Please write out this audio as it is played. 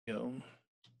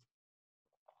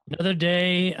Another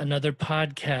day, another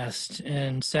podcast,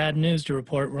 and sad news to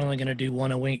report. We're only going to do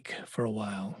one a week for a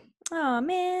while. Oh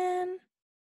man.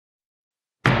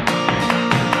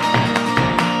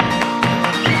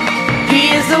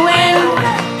 He is the wind,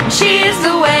 she is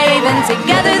the wave, and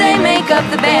together they make up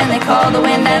the band they call the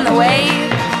wind and the wave.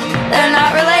 They're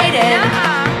not related,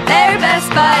 they're best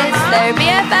buds, they're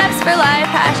BFFs for life,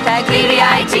 hashtag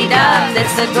BBIT dubs.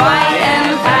 It's the Dwight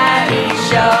and Patty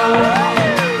Show.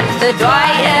 The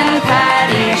Dwight and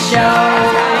Patty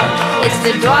Show. It's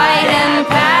the Dwight and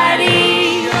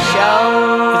Patty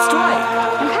Show. It's Dwight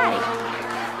And Patty.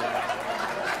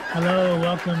 Hello,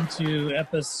 welcome to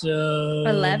episode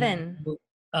 11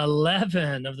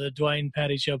 of the Dwight and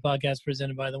Patty Show podcast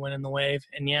presented by the Wind and the Wave.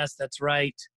 And yes, that's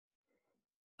right.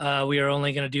 We are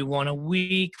only going to do one a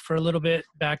week for a little bit,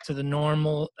 back to the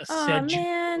normal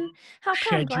man. How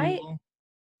come, Dwight?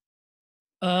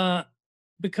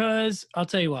 Because I'll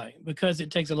tell you why. Because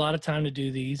it takes a lot of time to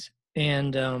do these,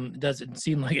 and it doesn't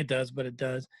seem like it does, but it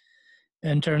does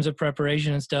in terms of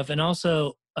preparation and stuff. And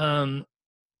also, I'm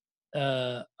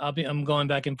going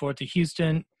back and forth to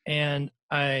Houston, and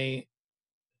I'm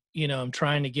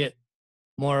trying to get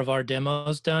more of our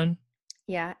demos done.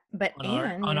 Yeah, but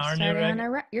you're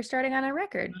starting on a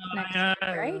record next week,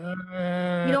 right?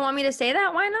 You don't want me to say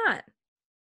that? Why not?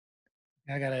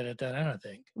 I gotta edit that out, I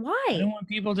think. Why? I don't want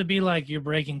people to be like, you're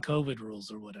breaking COVID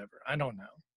rules or whatever. I don't know.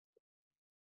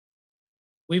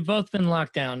 We've both been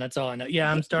locked down. That's all I know. Yeah,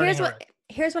 I'm starting.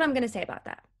 Here's what I'm going to say about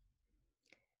that.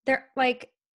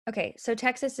 Okay, so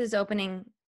Texas is opening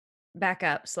back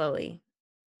up slowly.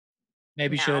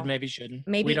 Maybe now. Should, maybe shouldn't.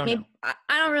 Maybe don't know.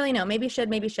 I don't really know. Maybe should,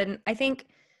 maybe shouldn't. I think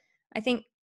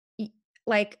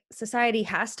like society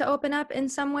has to open up in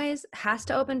some ways, has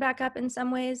to open back up in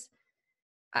some ways.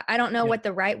 I don't know what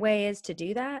the right way is to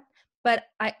do that, but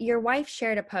your wife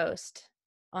shared a post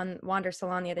on Wander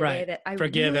Salon the other day that I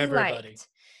forgive really everybody. Liked.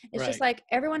 It's just like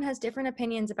everyone has different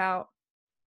opinions about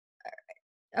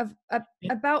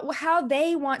how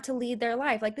they want to lead their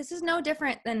life. Like this is no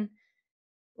different than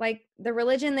like the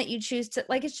religion that you choose to,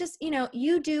 like, it's just,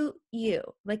 you do you,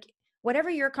 like whatever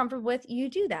you're comfortable with, you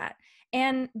do that,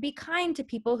 and be kind to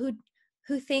people who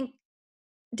think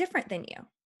different than you.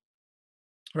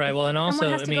 Right. Well, and also,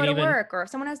 someone has to go to work, or if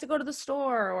someone has to go to the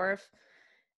store, or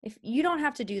if you don't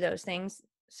have to do those things.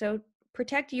 So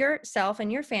protect yourself and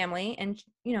your family, and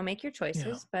make your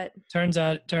choices. Yeah. But turns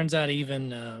out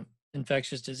even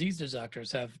infectious diseases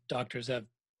doctors have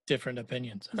different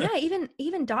opinions. Yeah,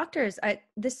 even doctors.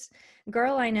 This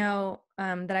girl I know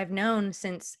that I've known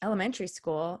since elementary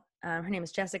school. Her name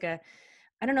is Jessica.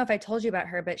 I don't know if I told you about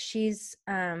her, but she's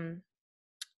a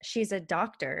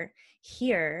doctor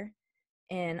here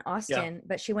in Austin,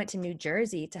 but she went to New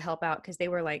Jersey to help out because they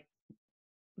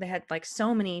had like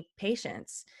so many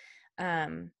patients.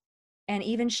 And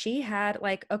even she had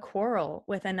like a quarrel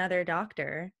with another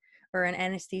doctor or an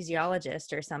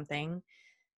anesthesiologist or something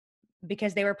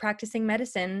because they were practicing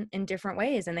medicine in different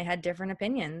ways and they had different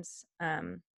opinions.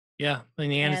 And the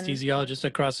anesthesiologist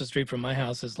across the street from my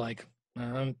house is like,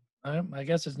 I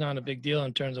guess it's not a big deal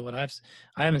in terms of what I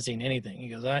haven't seen anything. He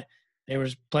goes, they were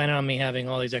planning on me having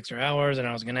all these extra hours and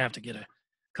I was going to have to get a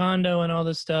condo and all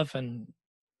this stuff and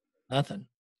nothing.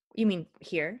 You mean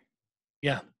here?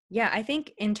 Yeah. Yeah. I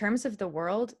think in terms of the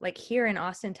world, like here in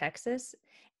Austin, Texas,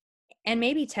 and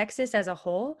maybe Texas as a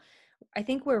whole, I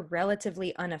think we're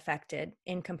relatively unaffected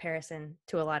in comparison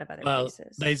to a lot of other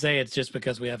places. They say it's just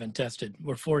because we haven't tested.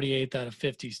 We're 48th out of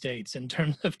 50 states in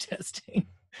terms of testing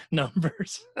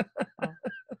numbers.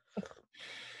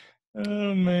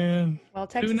 Oh man. Well,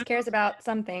 Texas cares about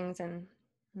some things and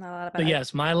not a lot about. But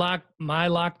yes, my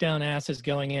lockdown ass is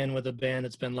going in with a band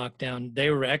that's been locked down. They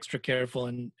were extra careful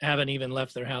and haven't even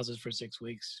left their houses for 6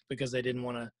 weeks because they didn't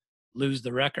want to lose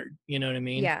the record. You know what I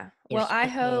mean? Yeah. Well, I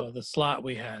hope the slot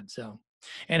we had. So,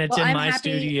 and it's in my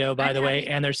studio, by the way,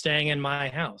 and they're staying in my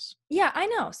house. Yeah, I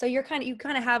know. So you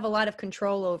kind of have a lot of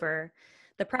control over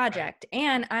the project,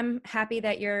 and I'm happy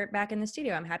that you're back in the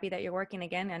studio. I'm happy that you're working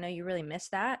again. I know you really miss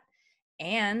that.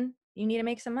 And you need to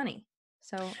make some money.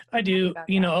 So I do,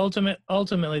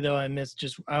 ultimately though, I miss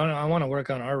I want to work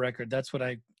on our record. That's what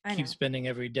I keep spending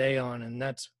every day on. And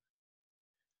that's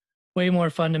way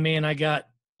more fun to me. And I got,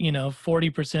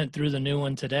 40% through the new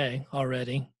one today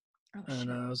already. Oh,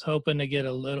 and I was hoping to get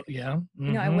a little,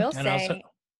 I will say,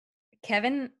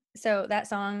 Kevin, so that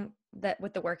song that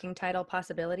with the working title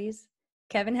Possibilities,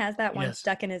 Kevin has that one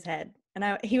stuck in his head.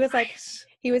 And he was like,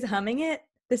 he was humming it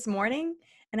this morning.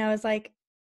 And I was like,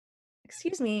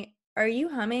 excuse me, are you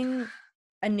humming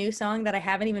a new song that I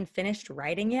haven't even finished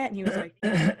writing yet? And he was like,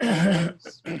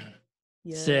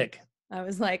 yes. Sick. I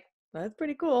was like, that's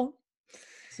pretty cool.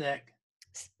 Sick.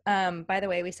 By the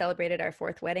way, we celebrated our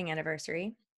 4th wedding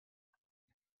anniversary.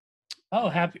 Oh,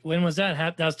 happy. When was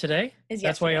that? That was today?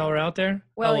 That's why y'all were out there?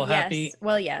 Well, yes. Happy.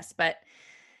 Well, yes. But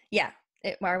yeah,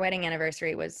 our wedding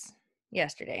anniversary was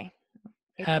yesterday.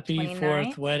 Happy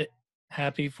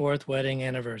 4th wedding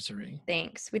anniversary.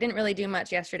 Thanks. We didn't really do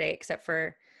much yesterday except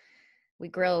for we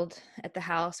grilled at the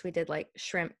house. We did like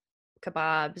shrimp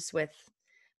kebabs with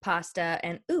pasta.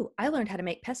 And I learned how to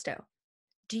make pesto.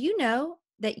 Do you know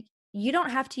that you don't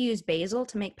have to use basil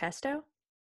to make pesto?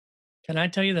 Can I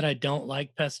tell you that I don't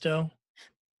like pesto?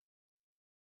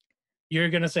 You're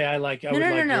going to say I would like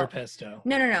your pesto.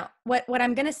 No. What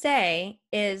I'm going to say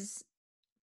is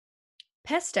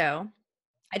pesto.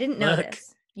 I didn't know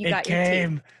this. You got your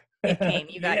tea. It came.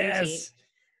 You got your tea.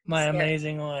 My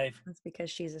amazing wife. That's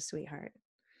because she's a sweetheart.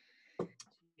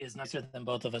 She is nicer than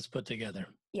both of us put together.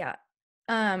 Yeah.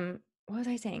 What was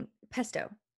I saying? Pesto.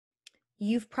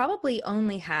 You've probably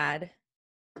only had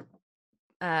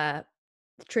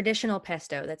traditional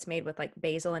pesto that's made with like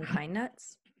basil and pine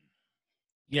nuts.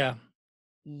 Yeah.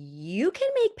 You can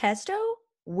make pesto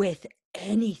with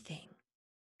anything.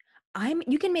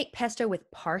 You can make pesto with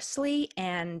parsley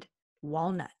and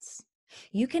walnuts.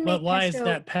 You can make But why is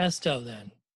that pesto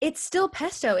then? It's still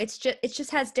pesto. It just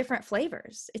has different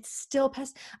flavors. It's still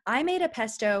pesto. I made a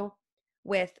pesto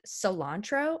with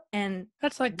cilantro and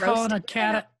that's like calling a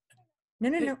cat.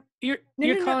 No.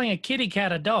 You're calling a kitty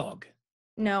cat a dog.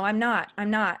 No, I'm not.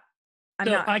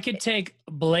 I could take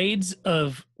blades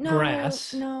of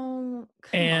grass.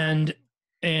 And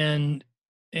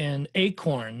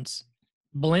acorns,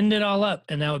 blend it all up,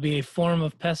 and that would be a form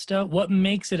of pesto. What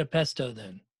makes it a pesto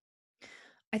then?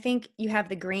 I think you have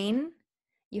the green,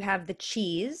 you have the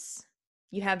cheese,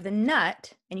 you have the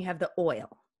nut, and you have the oil.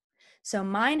 So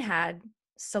mine had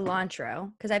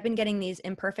cilantro, because I've been getting these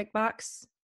Imperfect box.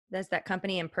 There's that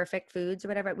company, Imperfect Foods or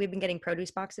whatever. We've been getting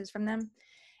produce boxes from them.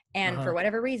 And for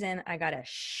whatever reason, I got a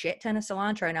shit ton of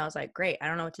cilantro. And I was like, great, I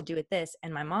don't know what to do with this.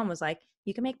 And my mom was like,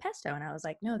 you can make pesto. And I was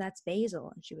like, no, that's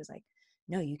basil. And she was like,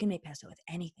 no, you can make pesto with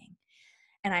anything.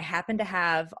 And I happened to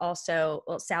have also,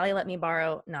 Sally let me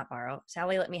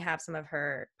have some of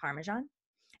her Parmesan.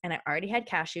 And I already had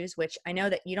cashews, which I know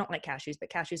that you don't like cashews, but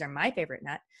cashews are my favorite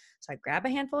nut. So I grabbed a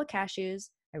handful of cashews,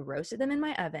 I roasted them in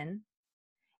my oven,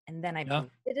 and then I blended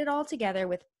it all together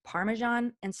with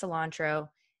Parmesan and cilantro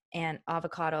and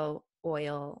avocado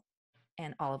oil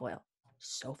and olive oil.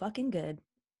 So fucking good.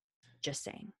 Just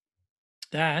saying.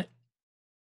 That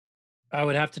I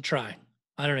would have to try.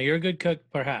 I don't know. You're a good cook,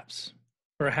 perhaps.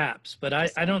 But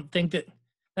I don't think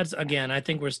that's, again, I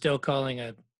think we're still calling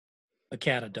a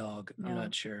cat a dog. No, I'm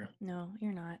not sure. No,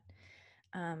 you're not.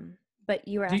 But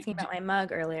you were asking about my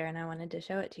mug earlier, and I wanted to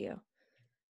show it to you.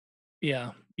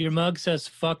 Yeah. Your mug says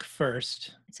fuck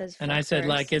first. It says fuck and I said, first.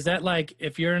 like, is that like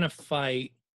if you're in a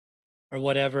fight or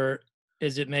whatever,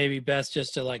 is it maybe best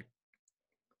just to like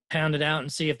pound it out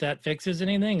and see if that fixes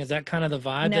anything? Is that kind of the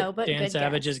vibe that Dan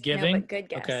Savage is giving? No, but good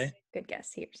guess. Okay. Good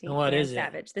guess. Here, see, what Dan is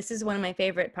Savage. This is one of my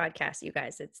favorite podcasts, you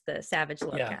guys. It's the Savage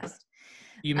Lovecast. Yeah.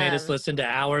 You made us listen to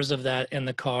hours of that in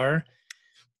the car.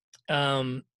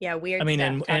 Yeah, weird. I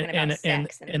mean,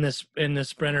 stuff, in the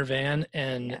Sprinter van,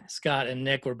 and Scott and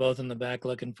Nick were both in the back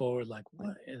looking forward, like,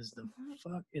 what is the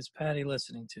fuck is Patty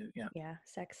listening to? Yeah,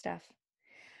 sex stuff.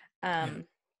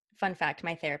 Fun fact: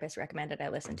 my therapist recommended I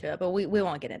listen to it, but we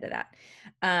won't get into that.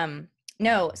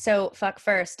 No, so fuck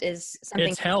first is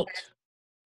something.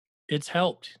 It's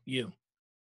helped you.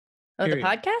 Oh, period. The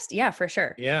podcast? Yeah, for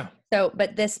sure. Yeah. So,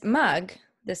 but this mug,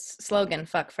 this slogan,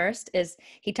 fuck first, is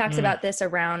he talks about this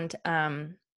around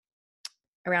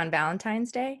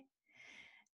Valentine's Day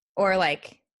or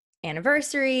like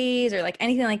anniversaries or like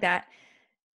anything like that,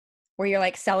 where you're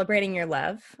like celebrating your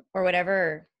love or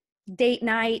whatever, date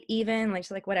night, even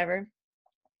like whatever,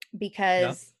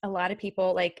 because a lot of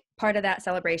people, like, part of that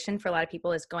celebration for a lot of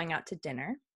people is going out to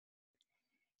dinner.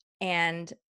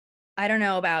 And I don't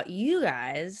know about you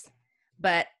guys,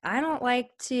 but I don't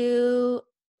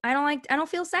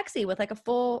feel sexy with like a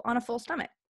full stomach,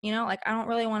 you know, like I don't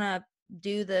really want to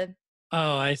do the.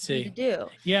 Oh, I see.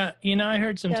 Yeah. You know, I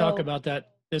heard some talk about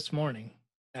that this morning,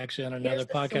 actually, on another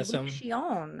podcast.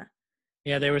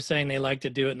 Yeah. They were saying they like to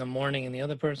do it in the morning, and the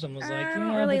other person was like, I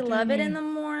don't really love it in the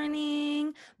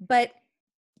morning, but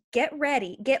get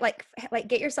ready, get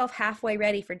yourself halfway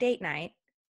ready for date night.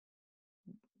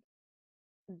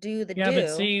 But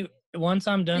see, once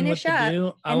I'm done with the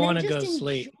do, I want to go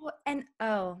sleep.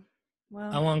 I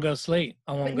want to go sleep.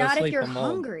 I won't go sleep. Not if you're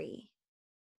hungry.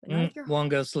 Won't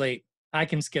go sleep. I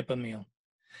can skip a meal.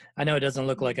 I know it doesn't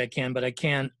look like I can, but I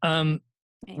can.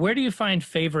 Where do you find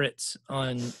favorites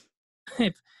on?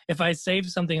 if I save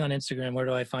something on Instagram, where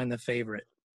do I find the favorite?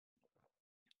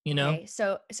 You know? Okay,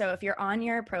 so if you're on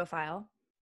your profile,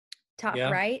 top Yeah.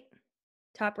 right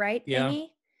Yeah. thingy,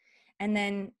 and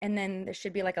then there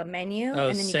should be like a menu, Oh,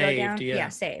 and then you saved. go down. Yeah.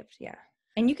 Saved. Yeah,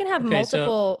 and you can have Okay. So,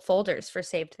 multiple folders for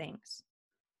saved things.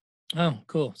 oh,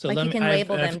 cool. So Like let you me, can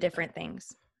label them different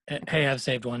things. hey, I've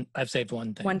saved one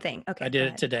thing. One thing. Okay. I did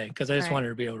it today because I just All right. wanted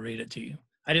to be able to read it to you.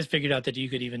 I just figured out that you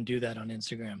could even do that on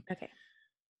Instagram. Okay.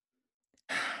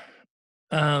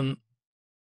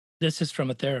 This is from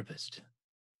a therapist.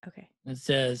 Okay. It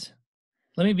says,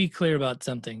 let me be clear about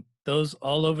something. Those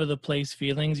all over the place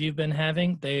feelings you've been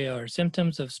having, they are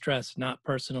symptoms of stress, not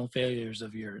personal failures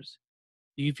of yours.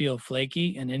 Do you feel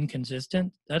flaky and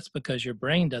inconsistent? That's because your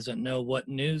brain doesn't know what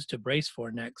news to brace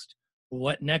for next, or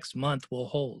what next month will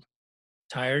hold.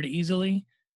 Tired easily?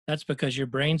 That's because your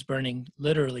brain's burning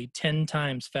literally 10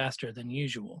 times faster than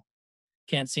usual.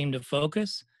 Can't seem to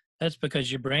focus? That's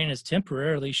because your brain has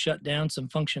temporarily shut down some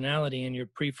functionality in your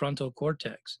prefrontal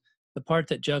cortex, the part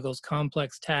that juggles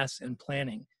complex tasks and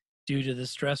planning due to the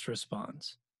stress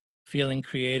response. Feeling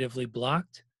creatively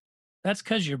blocked? That's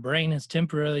because your brain has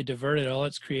temporarily diverted all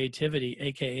its creativity,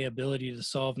 aka ability to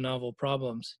solve novel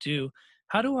problems, to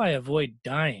how do I avoid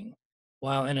dying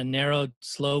while in a narrow,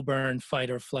 slow burn fight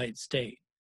or flight state?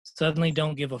 Suddenly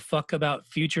don't give a fuck about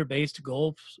future-based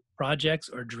goals, projects,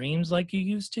 or dreams like you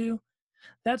used to?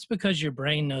 That's because your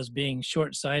brain knows being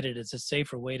short-sighted is a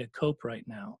safer way to cope right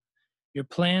now. Your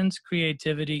plans,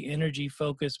 creativity, energy,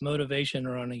 focus, motivation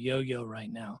are on a yo-yo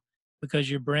right now because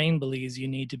your brain believes you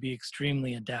need to be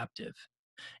extremely adaptive.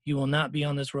 You will not be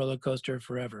on this roller coaster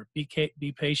forever. Be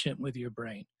patient with your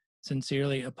brain.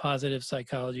 Sincerely, a positive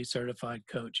psychology certified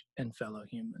coach and fellow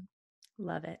human.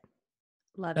 Love it.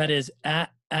 Love That it. is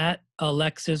at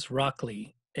Alexis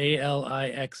Rockley,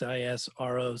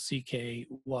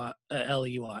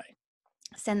 ALIXISROCKLEY.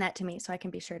 Send that to me so I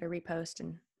can be sure to repost.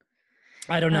 And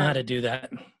I don't know how to do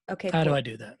that. Okay, How cool. do I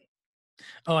do that?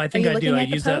 Oh, I think I do. I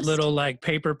use that little like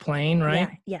paper plane, right?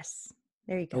 Yeah. Yes.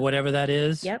 There you go. Or whatever that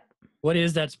is. Yep. What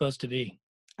is that supposed to be?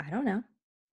 I don't know.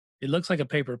 It looks like a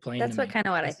paper plane. That's to what me. kind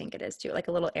of what I think it is too. Like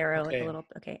a little arrow, Okay. like a little,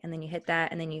 okay. And then you hit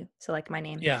that and then you select my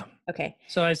name. Yeah. Okay.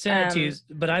 So I sent it to you,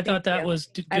 but I thought that was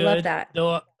good. I love that.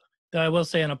 Though I will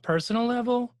say on a personal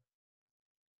level,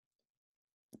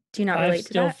 do you not relate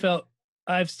to that?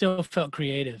 I've still felt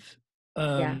creative.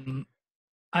 Yeah.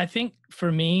 I think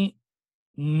for me,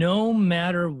 no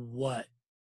matter what,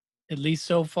 at least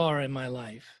so far in my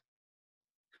life,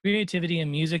 creativity and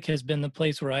music has been the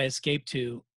place where I escape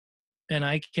to, and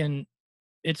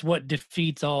it's what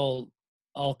defeats all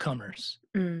comers.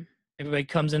 Everybody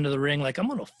comes into the ring like, I'm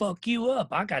gonna fuck you up.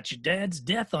 I got your dad's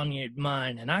death on your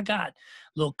mind, and I got a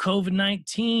little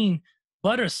COVID-19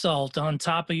 butter salt on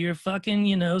top of your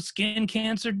fucking, skin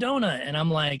cancer donut. And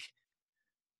I'm like,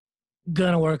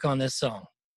 gonna work on this song.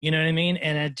 You know what I mean?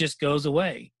 And it just goes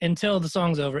away until the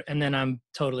song's over, and then I'm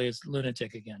totally a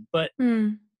lunatic again. But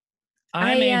I'm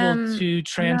able to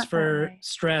transfer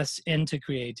stress into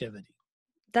creativity.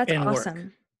 That's awesome.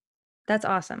 Work. That's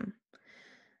awesome.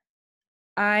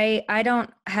 I don't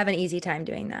have an easy time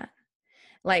doing that.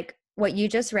 Like what you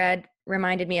just read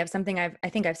reminded me of something I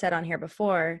think I've said on here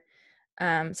before.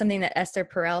 Something that Esther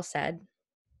Perel said.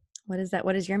 What is that?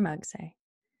 What does your mug say?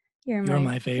 You're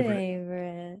my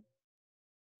favorite.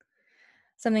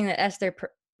 Something that Esther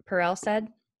Perel said.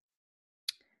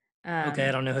 Okay,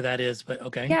 I don't know who that is, but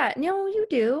okay. Yeah, no, you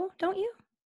do, don't you?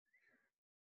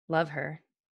 Love her.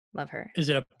 Is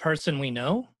it a person we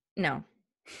know? No.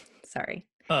 Sorry.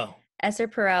 Oh. Esther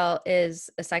Perel is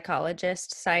a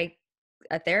psychologist, a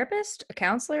therapist, a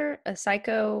counselor, a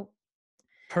psycho.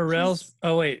 Perel's.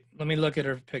 Oh, wait. Let me look at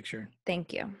her picture.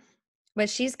 Thank you. But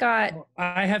she's got.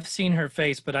 I have seen her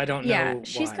face, but I don't know. Yeah,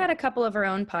 she's got a couple of her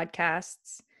own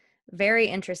podcasts. Very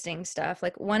interesting stuff.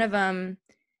 Like one of them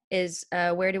is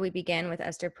Where Do We Begin with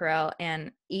Esther Perel,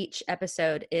 and each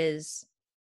episode is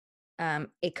a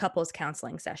couples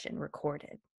counseling session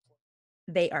recorded.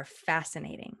 They are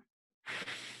fascinating.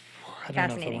 I don't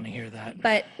know if I want to hear that.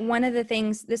 But one of the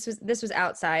things, this was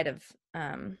outside of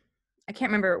I can't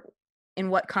remember in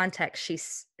what context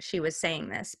she was saying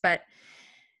this, but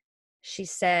she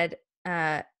said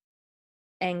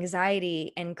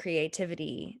anxiety and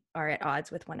creativity are at odds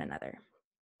with one another.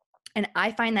 And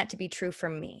I find that to be true for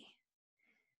me.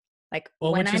 Like,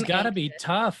 which has got to be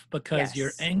tough because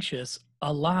you're anxious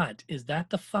a lot. Is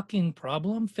that the fucking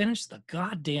problem? Finish the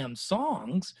goddamn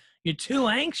songs. You're too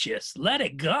anxious. Let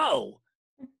it go.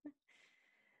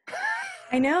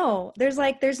 I know.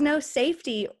 There's no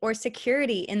safety or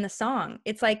security in the song.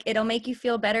 It's like, it'll make you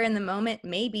feel better in the moment,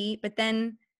 maybe. But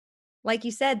then, like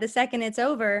you said, the second it's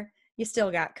over, You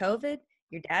still got COVID.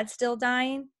 Your dad's still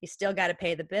dying. You still got to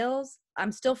pay the bills.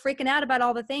 I'm still freaking out about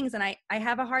all the things, and I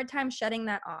have a hard time shutting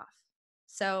that off.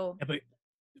 So yeah, but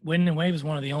wind and wave is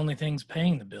one of the only things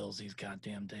paying the bills these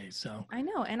goddamn days. So I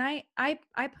know, and I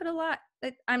put a lot.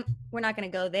 We're not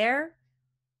going to go there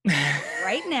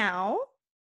right now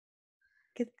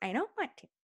because I don't want to.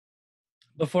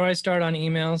 Before I start on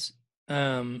emails,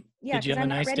 Yeah, did you because have I'm a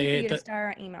not nice ready for day you at to the?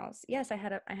 start our emails. Yes, I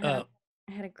had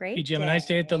a great Did you have a nice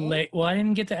day at the lake? Well, I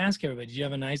didn't get to ask everybody. Did you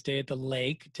have a nice day at the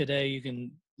lake today? You can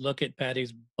look at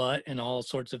Patty's butt and all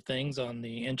sorts of things on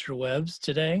the interwebs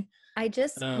today. I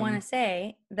just want to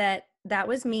say that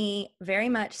was me very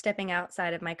much stepping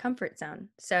outside of my comfort zone.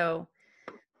 So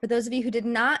for those of you who did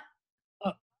not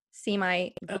see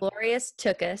my glorious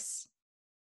tuchus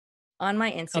on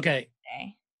my Instagram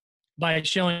today. By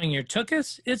showing your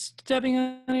tuchus, it's stepping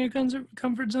out of your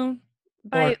comfort zone?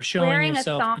 By or showing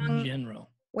yourself in general?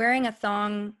 Wearing a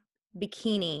thong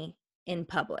bikini in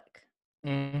public.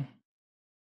 Mm.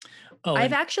 Oh,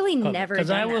 I've actually never done that. Because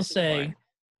I will say,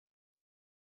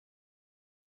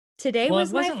 today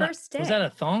was my first day. Was that a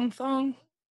thong?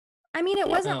 I mean, it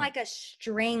wasn't like a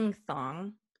string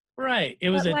thong. Right.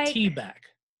 It was a tee-back.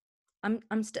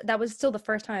 That was still the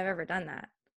first time I've ever done that.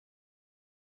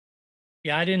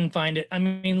 Yeah, I didn't find it. I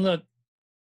mean, look.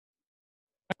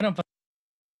 I don't.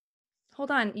 Hold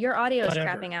on, your audio is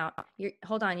crapping out.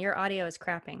 Hold on, your audio is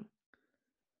crapping.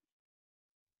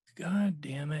 God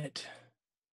damn it.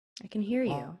 I can hear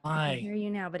you. Why? I can hear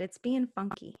you now, but it's being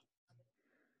funky.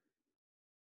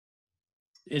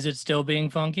 Is it still being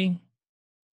funky?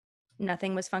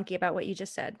 Nothing was funky about what you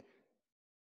just said.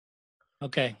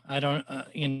 Okay. I don't,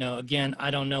 again,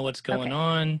 I don't know what's going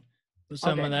on with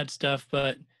some of that stuff,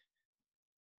 but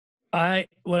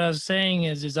what I was saying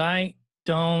is I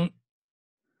don't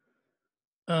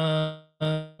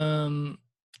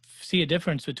see a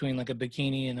difference between like a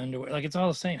bikini and underwear. Like it's all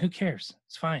the same. Who cares?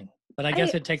 It's fine. But I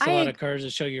guess it takes a lot of courage to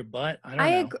show your butt. I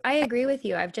don't know. I agree with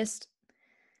you. I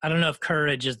don't know if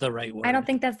courage is the right word. I don't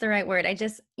think that's the right word. I've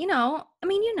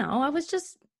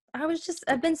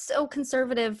been so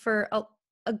conservative for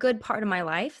a good part of my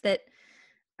life that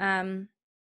I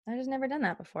just never done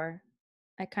that before.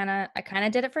 I kind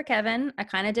of did it for Kevin. I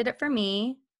kind of did it for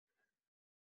me.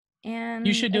 And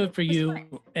you should do it for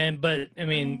you. But I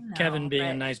mean, Kevin being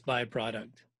a nice byproduct.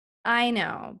 I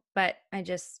know, but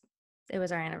it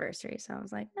was our anniversary. So I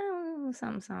was like, no,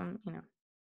 some.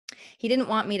 He didn't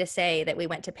want me to say that we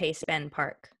went to Pace Bend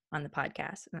Park on the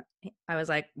podcast. I was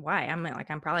like, why? I'm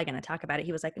probably going to talk about it.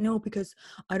 He was like, no, because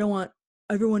I don't want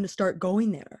everyone to start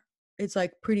going there. It's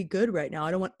like pretty good right now. I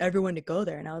don't want everyone to go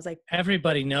there. And I was like,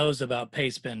 everybody knows about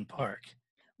Pace Bend Park.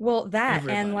 Well,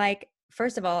 and like,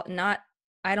 first of all,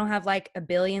 I don't have like a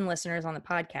billion listeners on the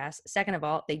podcast. Second of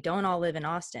all, they don't all live in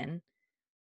Austin.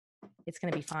 It's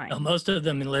going to be fine. Well, most of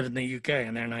them live in the UK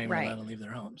and they're not even allowed to leave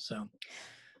their homes. So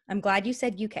I'm glad you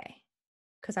said UK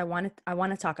because I want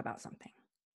to talk about something.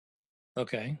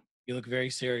 Okay. You look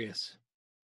very serious.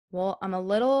 Well, I'm a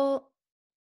little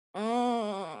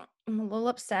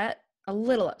upset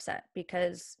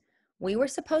because we were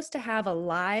supposed to have a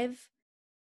live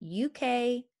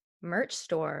UK merch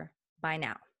store by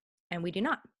now, and we do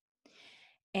not.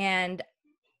 And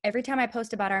every time I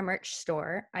post about our merch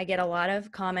store, I get a lot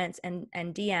of comments and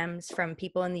DMs from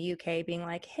people in the UK being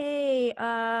like, hey,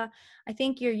 I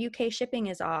think your UK shipping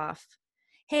is off.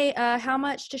 Hey, how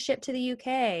much to ship to the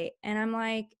UK? And I'm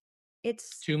like,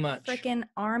 it's too much. Freaking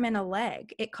arm and a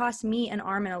leg. It cost me an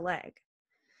arm and a leg.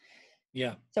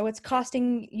 Yeah. So it's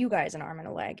costing you guys an arm and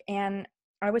a leg. And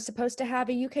I was supposed to have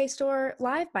a UK store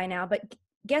live by now, but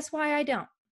guess why I don't?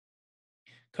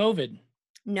 COVID.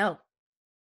 No.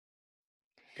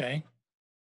 Okay.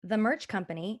 The merch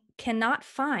company cannot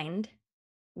find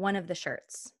one of the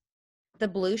shirts. The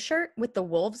blue shirt with the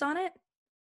wolves on it.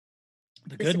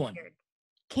 The good one.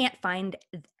 Can't find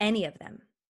any of them.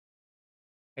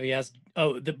 Have you asked?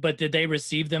 But did they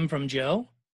receive them from Joe?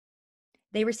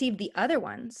 They received the other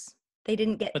ones. They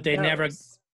didn't get. But they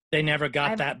never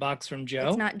got that box from Joe.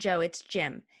 It's not Joe. It's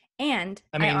Jim. And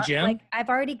Jim. I've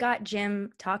already got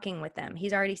Jim talking with them.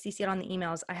 He's already CC'd on the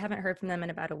emails. I haven't heard from them in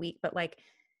about a week. But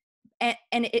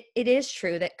and it is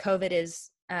true that COVID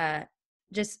is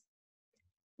just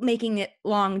making it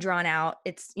long drawn out.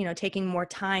 It's taking more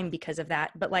time because of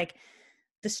that. But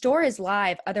the store is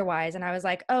live otherwise. And I was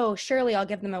like, oh, surely I'll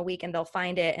give them a week and they'll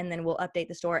find it. And then we'll update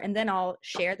the store. And then I'll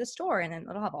share the store and then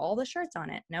it'll have all the shirts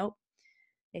on it. Nope.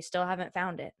 They still haven't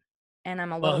found it. and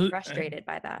I'm a Well, little frustrated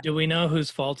by that. do we know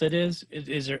whose fault it is?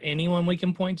 Is there anyone we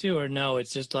can point to, or no?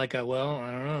 It's just like I don't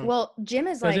know. Well, Jim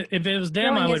is Because like, if it was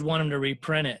them, I would want them to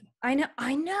reprint it.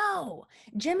 I know.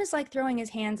 Jim is like throwing his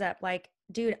hands up, like,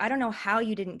 dude, I don't know how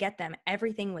you didn't get them.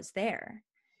 Everything was there.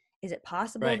 Is it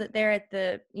possible that they're at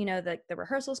the, the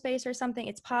rehearsal space or something?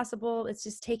 It's possible. It's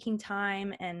just taking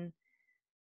time. And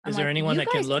is there anyone that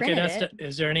can look at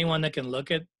Is there anyone that can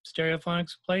look at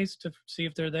Stereophonics Place to see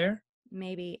if they're there?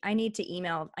 Maybe I need to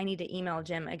email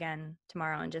Jim again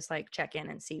tomorrow and just like check in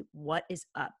and see what is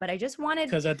up. But I just wanted,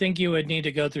 because I think you would need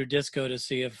to go through Disco to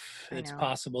see if it's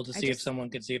possible to see if someone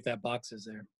could see if that box is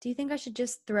there. Do you think I should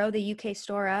just throw the UK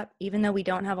store up even though we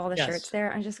don't have all the shirts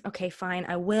there? Okay, fine,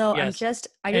 I will. Yes.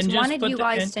 I just wanted you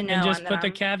guys to know. And just put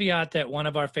the caveat that one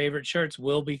of our favorite shirts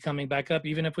will be coming back up,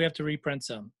 even if we have to reprint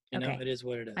some. You know, it is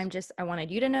what it is. I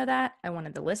wanted you to know that. I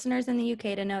wanted the listeners in the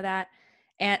UK to know that.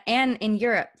 And in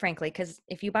Europe, frankly, because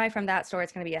if you buy from that store,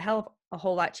 it's going to be a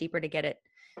whole lot cheaper to get it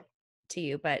to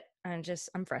you. But I'm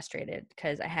frustrated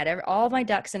because I had all of my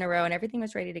ducks in a row and everything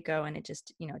was ready to go, and it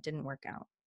just, it didn't work out.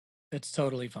 It's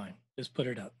totally fine. Just put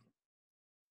it up.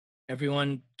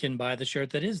 Everyone can buy the shirt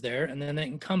that is there, and then they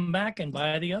can come back and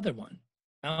buy the other one.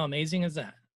 How amazing is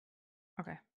that?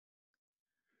 Okay.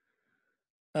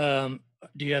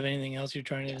 Do you have anything else you're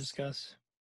trying to discuss?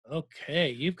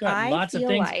 Okay, you've got lots of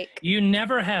things. You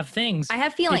never have things. I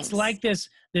have feelings. It's like this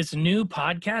new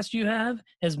podcast you have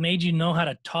has made you know how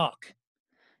to talk.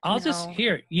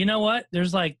 Here, you know what?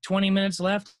 There's like 20 minutes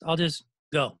left. I'll just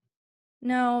go.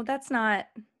 No, that's not.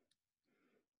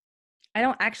 I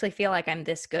don't actually feel like I'm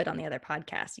this good on the other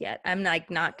podcast yet. I'm like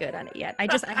not good on it yet. I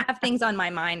have things on my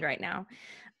mind right now.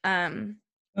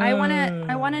 I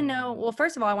want to know, well,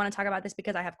 first of all, I want to talk about this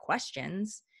because I have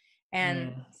questions.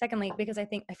 And secondly, because I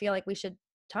feel like we should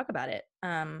talk about it.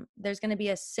 There's going to be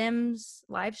a Sims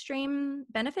live stream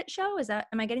benefit show.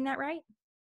 Am I getting that right?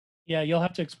 Yeah, you'll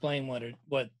have to explain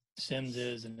what Sims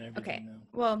is and everything. Okay.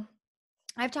 Well,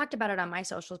 I've talked about it on my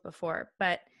socials before,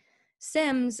 but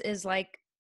Sims is like,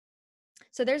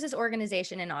 so there's this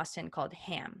organization in Austin called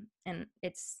HAM, and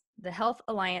it's the Health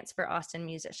Alliance for Austin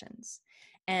Musicians.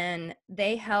 And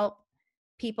they help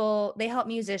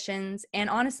musicians and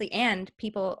honestly, and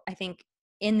people, I think,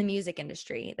 in the music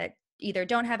industry that either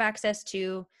don't have access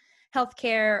to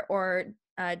healthcare or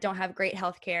don't have great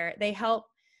healthcare. They help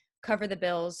cover the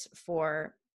bills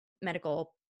for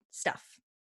medical stuff.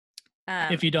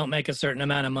 If you don't make a certain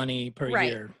amount of money per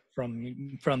year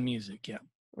from music, yeah.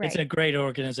 Right. It's a great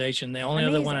organization. The only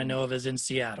other one I know of is in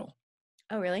Seattle.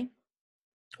 Oh, really?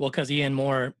 Well, because Ian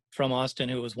Moore from Austin,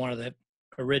 who was one of the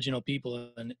original people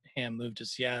in HAM, moved to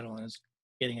Seattle and is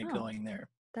getting it going there.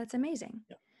 That's amazing.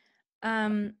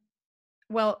 Yeah.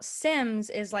 Well, Sims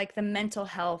is like the mental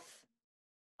health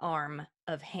arm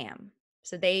of HAM.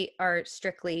 So they are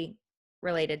strictly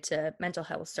related to mental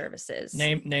health services.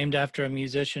 Named after a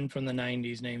musician from the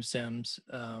 90s named Sims,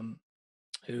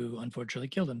 who unfortunately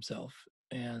killed himself.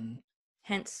 And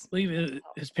hence, I believe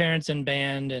his parents and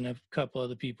band and a couple of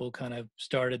the people kind of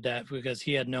started that because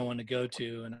he had no one to go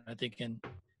to. And I think in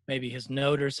maybe his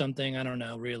note or something, I don't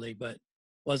know really, but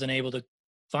wasn't able to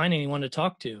find anyone to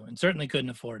talk to and certainly couldn't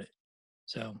afford it.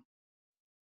 So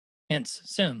hence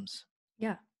Sims.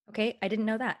 Yeah. Okay. I didn't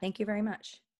know that. Thank you very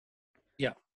much.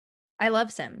 Yeah. I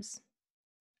love Sims.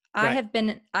 Right.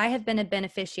 I have been a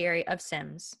beneficiary of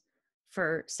Sims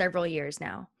for several years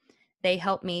now. They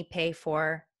help me pay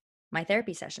for my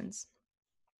therapy sessions.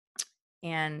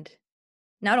 And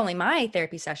not only my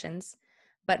therapy sessions,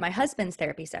 but my husband's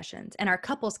therapy sessions and our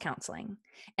couples counseling.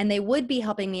 And they would be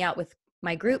helping me out with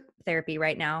my group therapy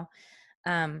right now.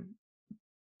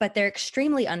 But they're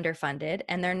extremely underfunded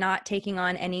and they're not taking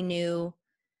on any new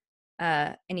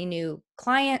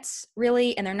clients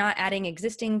really. And they're not letting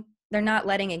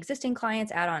existing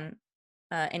clients add on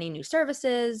any new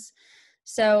services.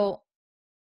 So,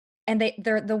 and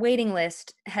the waiting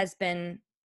list has been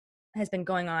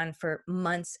going on for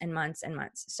months and months and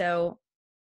months. So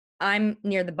I'm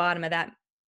near the bottom of that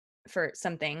for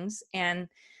some things. And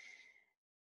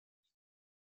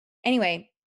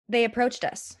anyway, they approached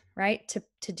us, right,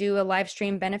 to do a live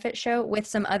stream benefit show with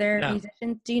some other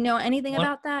musicians. Do you know anything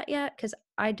about that yet? Because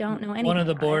I don't know anything. One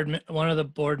of the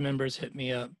board members hit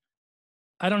me up.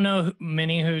 I don't know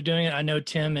many who are doing it. I know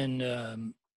Tim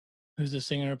and who's the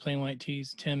singer of Plain White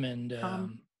Tees? Tim and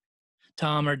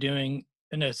Tom are doing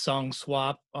a song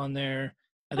swap on there.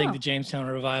 I think the Jamestown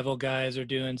Revival guys are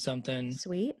doing something.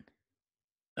 Sweet.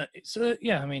 So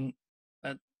yeah, I mean,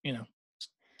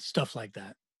 stuff like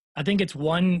that. I think it's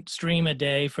one stream a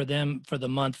day for them for the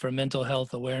month for Mental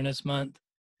Health Awareness Month.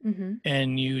 Mm-hmm.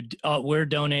 And we're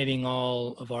donating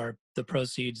all of the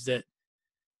proceeds that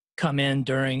come in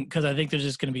during, because I think there's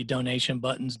just going to be donation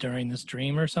buttons during the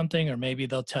stream or something, or maybe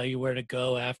they'll tell you where to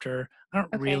go after. I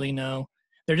don't Okay. really know.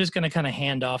 They're just going to kind of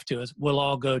hand off to us. We'll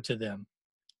all go to them.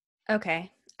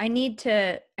 Okay. I need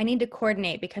to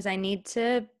coordinate because I need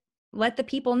to let the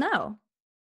people know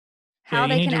how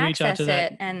they can access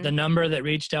it. And the number that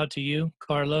reached out to you,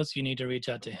 Carlos, you need to reach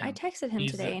out to him. I texted him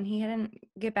today and he didn't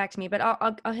get back to me, but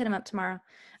I'll hit him up tomorrow.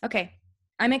 Okay.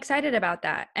 I'm excited about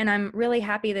that. And I'm really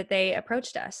happy that they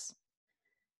approached us.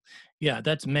 Yeah,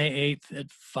 that's May 8th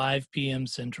at 5 p.m.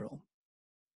 Central.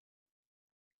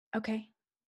 Okay.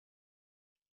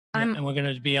 Yeah, and we're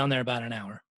going to be on there about an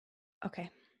hour. Okay.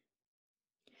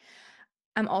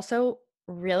 I'm also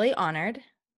really honored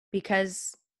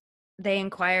because they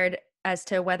inquired as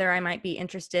to whether I might be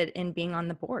interested in being on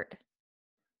the board.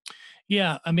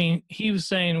 Yeah, I mean, he was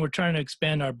saying we're trying to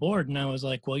expand our board, and I was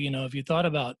like, well, if you thought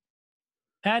about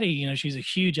Patty, she's a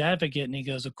huge advocate, and he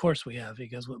goes, of course we have. He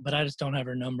goes, but I just don't have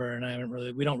her number,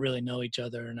 and we don't really know each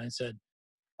other. And I said,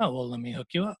 oh, well, let me hook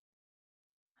you up.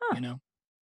 Huh.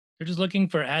 They're just looking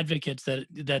for advocates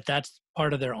that's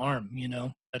part of their arm,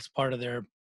 that's part of their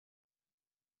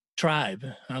tribe.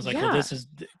 And I was like, well, this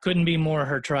couldn't be more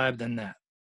her tribe than that.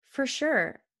 For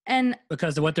sure. And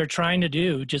because what they're trying to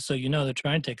do, just so you know, they're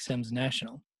trying to take Sims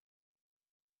national.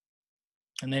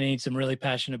 And they need some really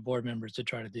passionate board members to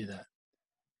try to do that.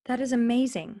 That is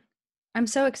amazing. I'm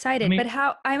so excited. But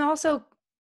how I'm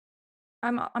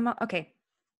okay.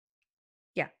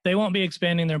 Yeah. They won't be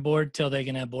expanding their board till they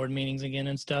can have board meetings again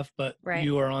and stuff, but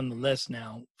you are on the list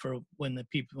now for when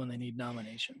they need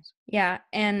nominations. Yeah,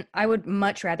 and I would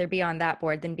much rather be on that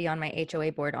board than be on my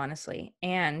HOA board, honestly.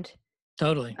 And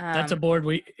totally. That's a board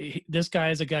this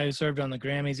guy is a guy who served on the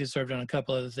Grammys, he served on a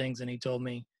couple other things, and he told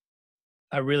me,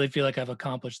 I really feel like I've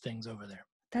accomplished things over there.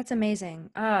 That's amazing.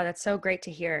 Oh, that's so great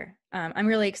to hear. I'm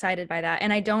really excited by that.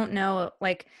 And I don't know,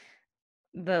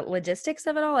 the logistics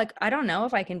of it all. I don't know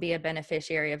if I can be a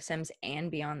beneficiary of Sims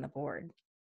and be on the board.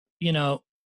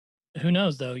 Who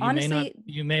knows though? Honestly,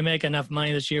 you may make enough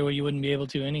money this year where you wouldn't be able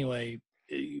to anyway,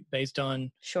 based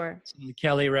on the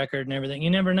Kelly record and everything. You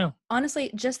never know.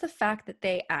 Honestly, just the fact that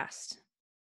they asked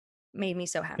made me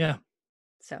so happy. Yeah.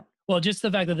 So. Well, just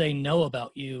the fact that they know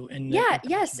about you and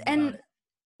yes, and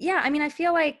I mean, I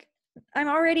feel like I'm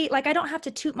already I don't have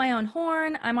to toot my own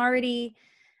horn. I'm already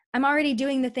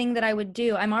doing the thing that I would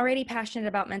do. I'm already passionate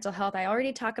about mental health. I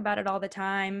already talk about it all the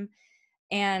time.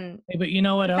 And but you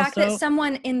know what the else? fact that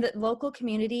someone in the local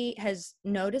community has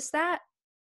noticed that,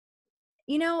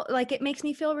 it makes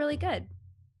me feel really good.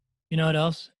 You know what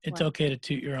else? It's okay to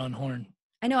toot your own horn.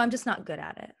 I know, I'm just not good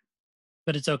at it.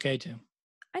 But it's okay to.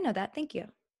 I know that. Thank you.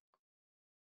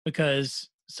 Because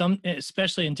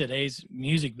especially in today's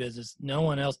music business, no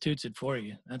one else toots it for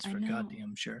you. That's for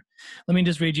goddamn sure. Let me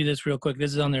just read you this real quick.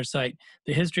 This is on their site.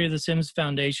 The history of the Sims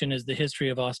Foundation is the history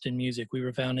of Austin music. We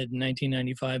were founded in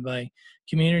 1995 by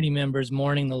community members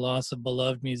mourning the loss of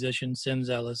beloved musician Sims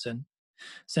Ellison.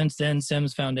 Since then,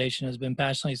 Sims Foundation has been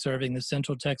passionately serving the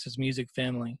Central Texas music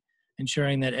family,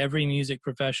 ensuring that every music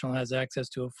professional has access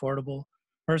to affordable,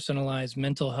 personalized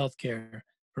mental health care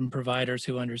from providers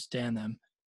who understand them.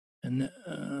 And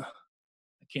I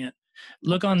can't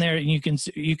look on there. And you can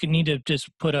need to just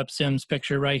put up Sim's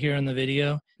picture right here in the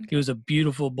video. Okay. He was a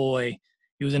beautiful boy.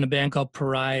 He was in a band called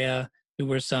Pariah, who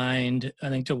were signed, I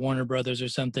think, to Warner Brothers or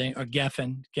something, or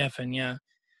Geffen, yeah,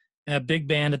 a big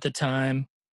band at the time.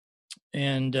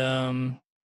 And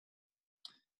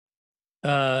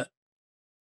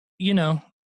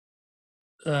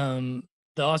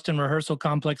the Austin Rehearsal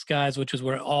Complex guys, which was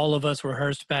where all of us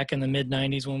rehearsed back in the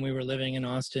mid-90s when we were living in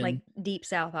Austin. Like deep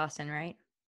South Austin, right?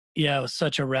 Yeah, it was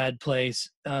such a rad place.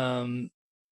 It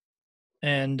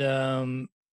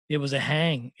was a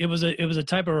hang. It was a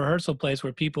type of rehearsal place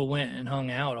where people went and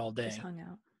hung out all day. Just hung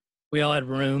out. We all had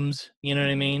rooms, you know what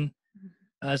I mean?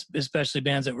 Especially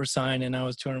bands that were signed, and I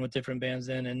was touring with different bands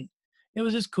then. And it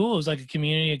was just cool. It was like a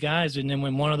community of guys. And then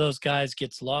when one of those guys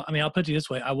gets lost, I mean, I'll put it this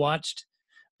way. I watched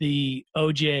the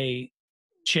OJ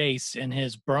chase in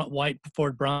his white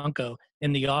Ford Bronco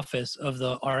in the office of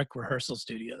the ARC rehearsal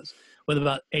studios with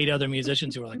about 8 other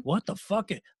musicians who were like, what the fuck,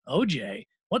 OJ,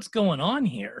 what's going on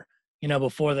here?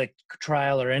 Before the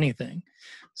trial or anything.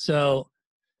 So,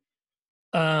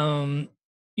 it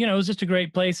was just a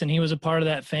great place, and he was a part of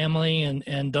that family.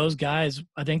 And those guys,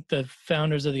 I think the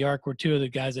founders of the ARC were 2 of the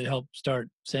guys that helped start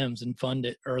Sims and fund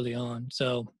it early on.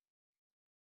 So,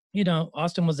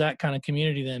 Austin was that kind of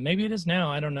community then. Maybe it is now.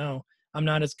 I don't know. I'm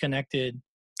not as connected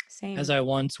as I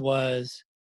once was.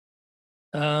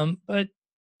 But,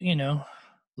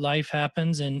 life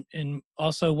happens, and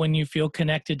also when you feel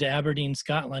connected to Aberdeen,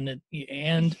 Scotland,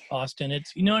 and Austin,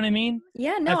 it's, you know what I mean?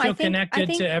 Yeah, no, I feel connected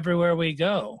to everywhere we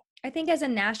go. I think as a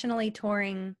nationally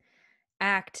touring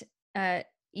act,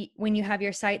 when you have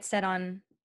your sights set on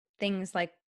things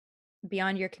like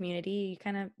beyond your community,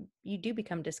 you do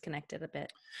become disconnected a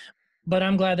bit. But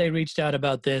I'm glad they reached out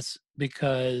about this,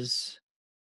 because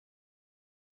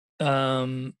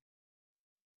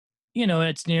you know,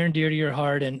 it's near and dear to your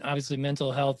heart, and obviously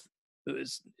mental health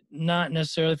is not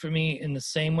necessarily for me in the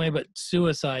same way, but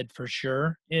suicide for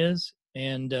sure is.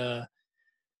 And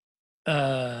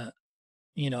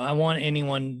you know, I want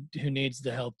anyone who needs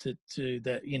the help to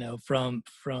that, you know, from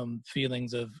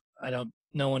feelings of,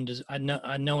 no one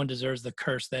deserves the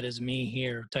curse that is me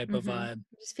here type of vibe.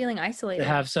 Just feeling isolated. To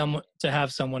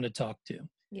have someone to talk to.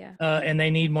 Yeah. And they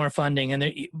need more funding.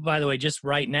 And by the way, just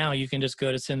right now, you can just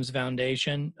go to Sims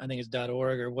Foundation. I think it's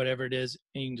 .org or whatever it is.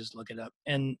 And you can just look it up,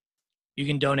 and you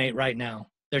can donate right now.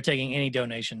 They're taking any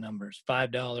donation numbers,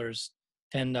 $5,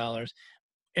 $10.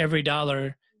 Every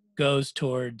dollar goes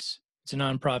towards, it's a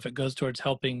nonprofit, goes towards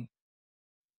helping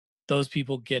those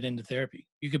people get into therapy.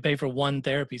 You could pay for one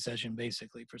therapy session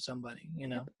basically for somebody, you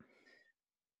know.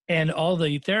 And all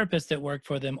the therapists that work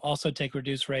for them also take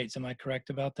reduced rates. Am I correct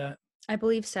about that? I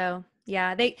believe so.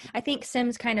 Yeah. I think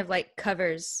Sims kind of like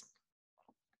covers,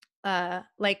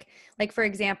 like for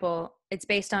example, it's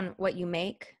based on what you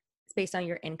make. It's based on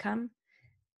your income.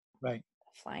 Right.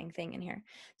 Flying thing in here.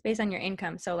 It's based on your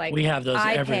income. So like we have those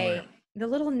I everywhere. Pay the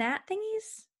little gnat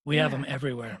thingies. We have them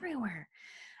everywhere. Everywhere.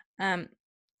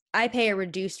 I pay a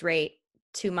reduced rate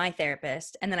to my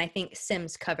therapist, and then I think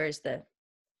Sims covers the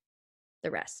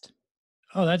rest.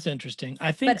 Oh, that's interesting.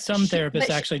 I think some therapists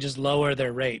actually just lower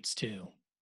their rates too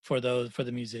for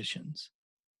the musicians.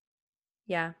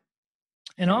 Yeah.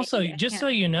 And also, just so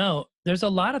you know, there's a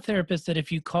lot of therapists that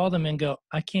if you call them and go,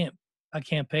 I can't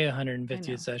pay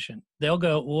 $150 a session, they'll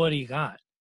go, well, what do you got?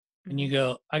 And you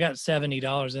go, I got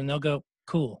 $70. And they'll go,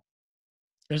 cool.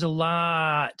 There's a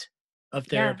lot of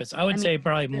therapists. I would say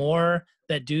probably more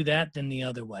that do that than the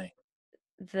other way.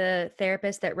 The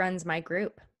therapist that runs my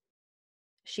group,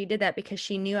 she did that because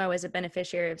she knew I was a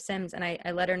beneficiary of Sims. And I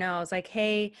let her know, I was like,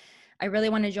 hey, I really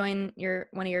want to join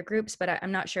one of your groups, but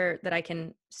I'm not sure that I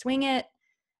can swing it.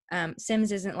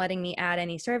 Sims isn't letting me add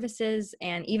any services.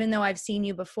 And even though I've seen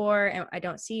you before and I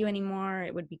don't see you anymore,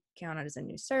 it would be counted as a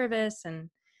new service. And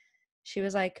she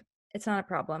was like, it's not a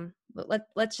problem.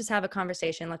 Let's just have a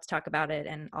conversation. Let's talk about it.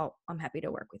 And I'm happy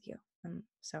to work with you. And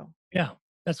so. Yeah,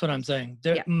 that's what I'm saying.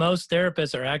 Most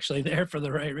therapists are actually there for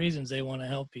the right reasons. They want to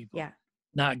help people. Yeah.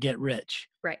 Not get rich.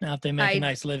 Right. Now, if they make a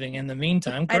nice living in the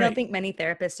meantime, great. I don't think many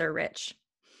therapists are rich.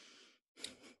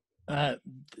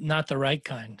 Not the right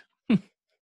kind.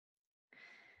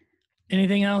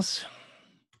 Anything else?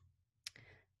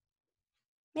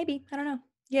 Maybe. I don't know.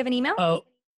 You have an email? Oh,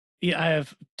 yeah, I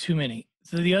have too many.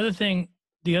 So the other thing,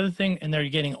 and they're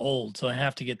getting old, so I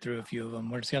have to get through a few of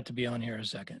them. We're just got to be on here a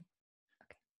second.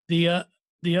 Okay.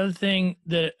 The other thing,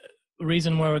 the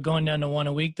reason why we're going down to one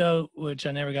a week, though, which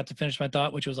I never got to finish my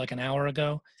thought, which was like an hour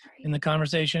ago in the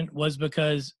conversation, was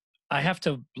because I have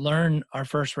to learn our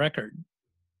first record.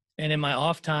 And in my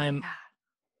off time,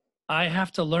 I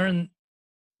have to learn.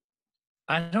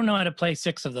 I don't know how to play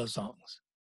 6 of those songs.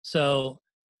 So,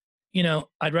 you know,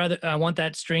 I want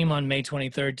that stream on May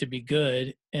 23rd to be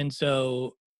good. And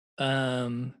so, you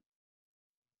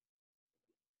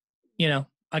know,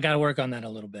 I got to work on that a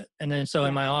little bit. And then, so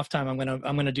in my off time, I'm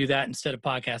going to do that instead of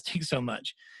podcasting so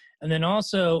much. And then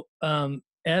also,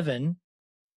 Evan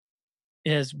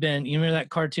has been, you remember that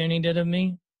cartoon he did of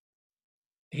me?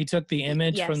 He took the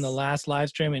image from the last live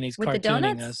stream and he's with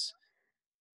cartooning us.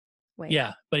 Wait.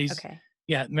 Yeah, but he's,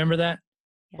 yeah, remember that?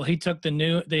 Yeah. Well, he took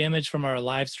the image from our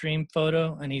live stream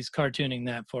photo and he's cartooning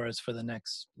that for us for the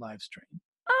next live stream.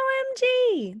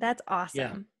 OMG. That's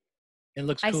awesome. Yeah. It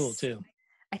looks cool too.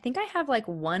 I think I have like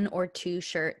 1 or 2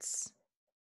 shirts.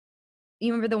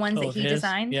 You remember the ones that he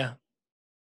designed? Yeah.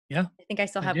 Yeah. I think I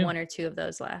still have 1 or 2 of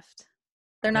those left.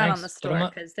 They're not on the store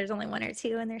because there's only 1 or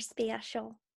 2 and they're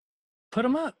special. Put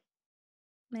them up.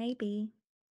 Maybe.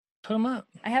 Put them up.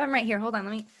 I have them right here. Hold on.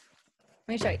 Let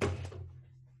me show you.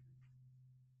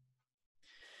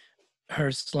 Her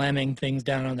slamming things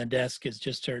down on the desk is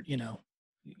just her, you know,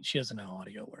 she doesn't know how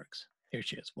audio works. Here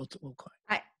she is. We'll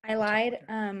quiet. I lied.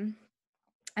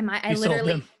 I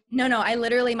literally, I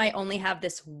literally might only have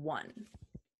this 1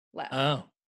 left. Oh.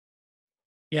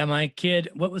 Yeah, my kid,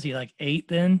 what was he, like 8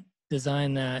 then?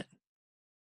 Designed that.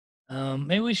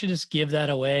 Maybe we should just give that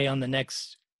away on the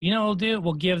next, you know what we'll do?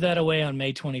 We'll give that away on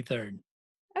May 23rd.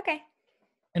 Okay.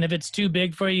 And if it's too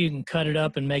big for you, you can cut it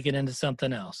up and make it into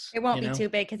something else. It won't you be know? too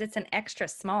big because it's an extra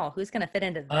small. Who's going to fit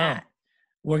into Oh, that?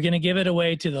 we're going to give it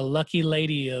away to the lucky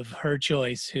lady of her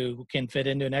choice who can fit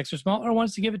into an extra small or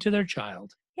wants to give it to their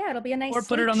child. Yeah, it'll be a nice Or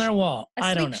put it on their wall.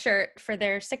 I don't know. shirt for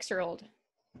their 6-year-old.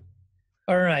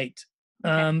 All right.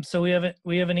 Okay. So we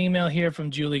have an email here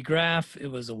from Julie Graff. It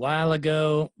was a while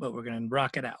ago, but we're going to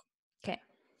rock it out. Okay.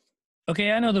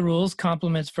 Okay, I know the rules.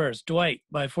 Compliments first. Dwight,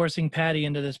 by forcing Patty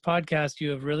into this podcast,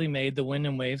 you have really made the wind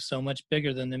and waves so much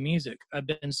bigger than the music. I've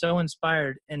been so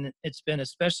inspired, and it's been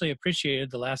especially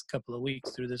appreciated the last couple of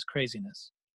weeks through this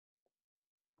craziness.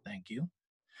 Thank you.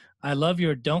 I love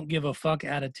your don't give a fuck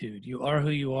attitude. You are who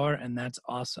you are, and that's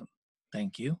awesome.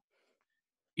 Thank you.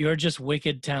 You're just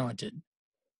wicked talented.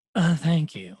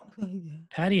 Thank you.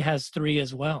 Patty has 3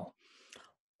 as well.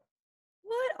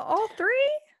 What? All 3?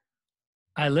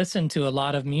 I listen to a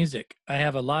lot of music. I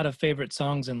have a lot of favorite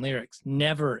songs and lyrics.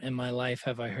 Never in my life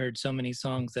have I heard so many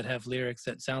songs that have lyrics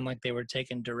that sound like they were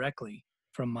taken directly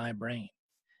from my brain.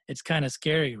 It's kind of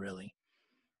scary, really.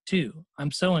 2,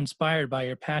 I'm so inspired by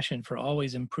your passion for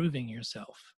always improving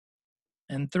yourself.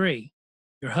 And 3,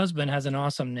 your husband has an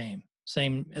awesome name.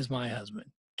 Same as my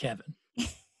husband, Kevin.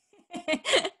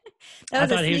 That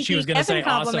was I thought she was going to say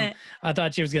compliment. awesome. I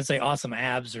thought she was going to say awesome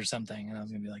abs or something. And I was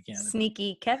going to be like, yeah.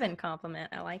 Sneaky Kevin compliment.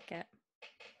 I like it.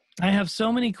 I have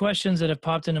so many questions that have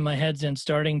popped into my head since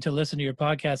starting to listen to your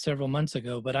podcast several months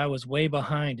ago, but I was way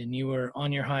behind and you were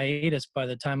on your hiatus by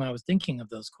the time I was thinking of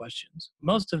those questions.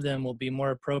 Most of them will be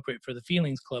more appropriate for the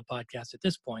Feelings Club podcast at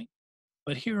this point,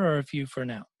 but here are a few for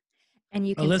now. And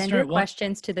you can send your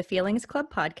questions to the Feelings Club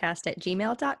podcast at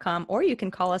gmail.com, or you can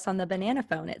call us on the banana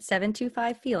phone at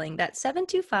 725-FEELING. That's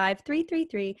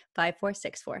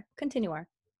 725-333-5464. Continue on.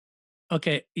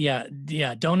 Okay. Yeah.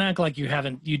 Don't act like you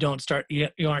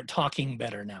aren't talking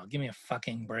better now. Give me a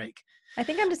fucking break. I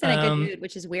think I'm just in a good mood,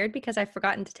 which is weird because I've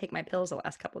forgotten to take my pills the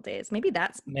last couple of days. Maybe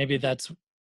it's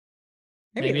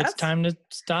time to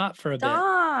stop for a bit.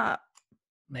 Stop.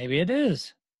 Maybe it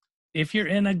is. If you're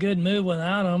in a good mood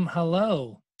without them,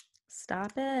 hello.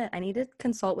 Stop it. I need to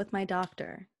consult with my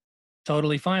doctor.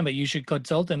 Totally fine, but you should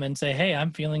consult them and say, hey,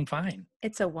 I'm feeling fine.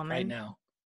 It's a woman. Right now.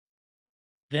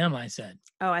 Them, I said.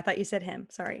 Oh, I thought you said him.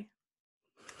 Sorry.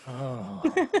 Oh.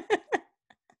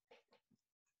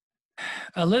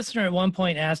 A listener at one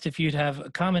point asked if you'd have a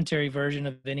commentary version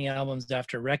of any albums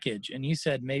after Wreckage, and you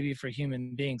said maybe for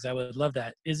human beings. I would love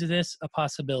that. Is this a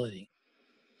possibility?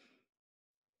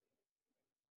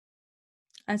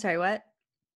 I'm sorry, what?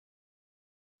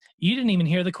 You didn't even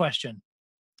hear the question.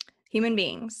 Human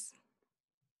beings.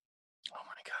 Oh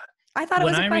my God. I thought it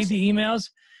was a question. When I read the emails,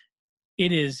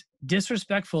 it is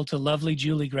disrespectful to lovely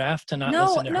Julie Graff to not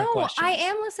listen to her questions. No, I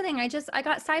am listening. I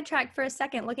got sidetracked for a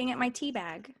second looking at my tea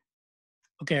bag.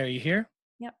 Okay, are you here?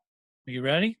 Yep. Are you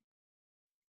ready?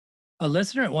 A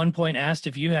listener at one point asked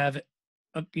if you'd have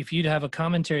a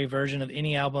commentary version of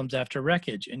any albums after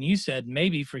Wreckage, and you said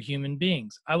maybe for human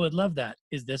beings. I would love that.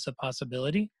 Is this a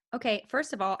possibility? Okay,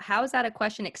 first of all, how is that a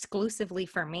question exclusively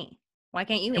for me? Why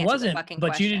can't you answer the fucking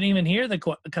question? But you didn't even hear the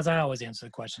question, because I always answer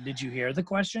the question. Did you hear the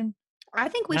question? I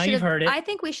think we now should. You've heard it. I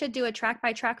think we should do a track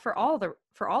by track for all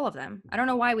of them. I don't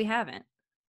know why we haven't.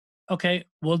 Okay,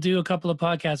 we'll do a couple of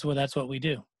podcasts where that's what we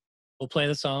do. We'll play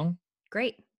the song.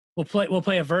 Great. We'll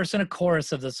play a verse and a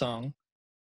chorus of the song, and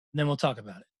then we'll talk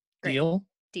about it. Great. Deal?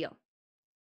 Deal.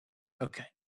 Okay.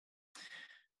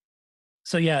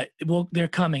 So yeah, they're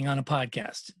coming on a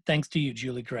podcast. Thanks to you,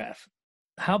 Julie Graff.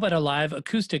 How about a live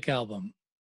acoustic album?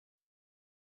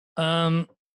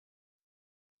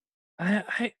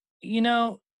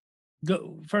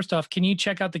 First off, can you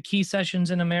check out the Quay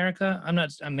Sessions in America?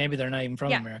 Maybe they're not even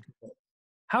from America. But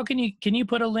how can you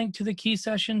put a link to the Quay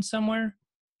Sessions somewhere?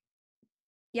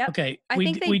 Yep. Okay. I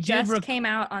think they just came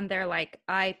out on their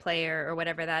iPlayer or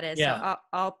whatever that is. Yeah. So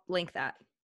I'll link that.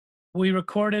 We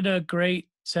recorded a great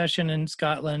session in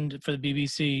Scotland for the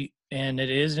BBC, and it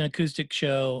is an acoustic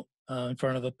show in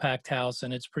front of a packed house,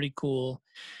 and it's pretty cool.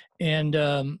 And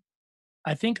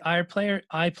I think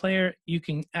iPlayer, you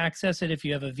can access it if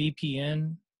you have a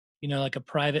VPN, like a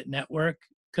private network,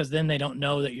 because then they don't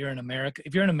know that you're in America.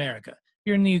 If you're in America, if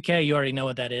you're in the UK, you already know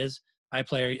what that is.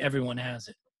 iPlayer, everyone has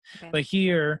it. Okay. But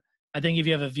here, I think if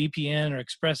you have a VPN or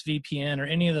ExpressVPN or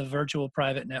any of the virtual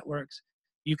private networks,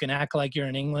 you can act like you're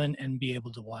in England and be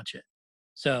able to watch it.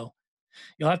 So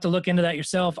you'll have to look into that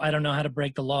yourself. I don't know how to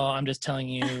break the law. I'm just telling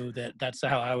you that that's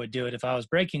how I would do it if I was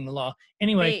breaking the law.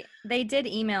 Anyway. They did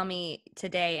email me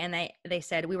today, and they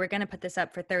said, we were going to put this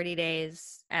up for 30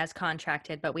 days as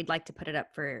contracted, but we'd like to put it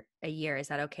up for a year. Is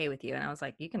that okay with you? And I was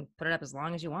like, you can put it up as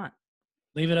long as you want.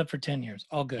 Leave it up for 10 years.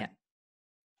 All good. Yeah.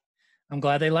 I'm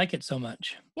glad they like it so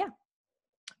much. Yeah.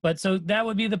 But so that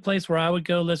would be the place where I would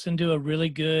go listen to a really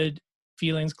good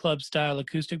Feelings Club style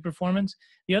acoustic performance.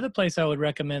 The other place I would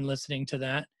recommend listening to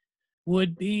that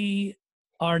would be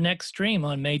our next stream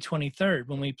on May 23rd,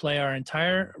 when we play our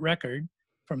entire record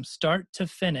from start to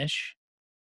finish.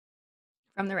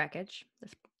 From The Wreckage, the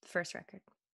first record.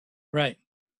 Right.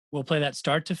 We'll play that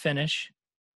start to finish,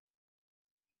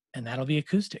 and that'll be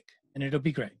acoustic, and it'll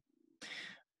be great.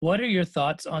 What are your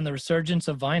thoughts on the resurgence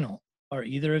of vinyl? Are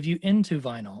either of you into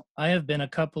vinyl? I have been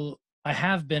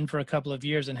for a couple of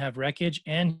years and have Wreckage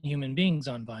and Human Beings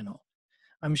on vinyl.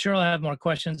 I'm sure I'll have more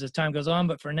questions as time goes on,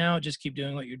 but for now, just keep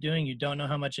doing what you're doing. You don't know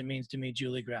how much it means to me,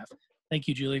 Julie Graff. Thank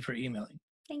you, Julie, for emailing.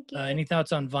 Thank you. Any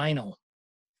thoughts on vinyl?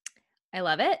 I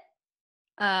love it.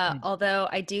 Although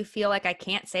I do feel like I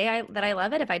can't say that I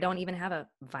love it if I don't even have a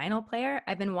vinyl player.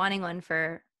 I've been wanting one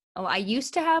I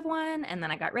used to have one, and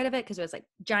then I got rid of it because it was like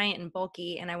giant and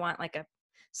bulky, and I want like a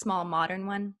small modern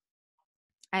one.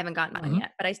 I haven't gotten one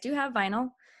yet, but I do have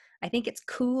vinyl. I think it's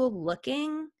cool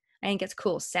looking. I think it's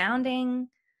cool sounding.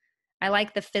 I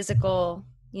like the physical,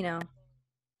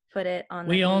 put it on.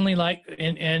 We only like,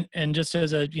 and just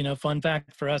as a, fun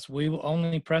fact for us, we will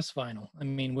only press vinyl. I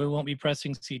mean, we won't be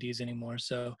pressing CDs anymore.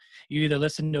 So you either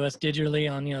listen to us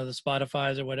digitally on, the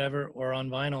Spotify's or whatever, or on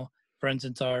vinyl. For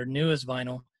instance, our newest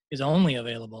vinyl is only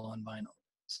available on vinyl.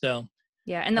 So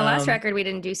yeah. And the last record, we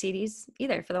didn't do CDs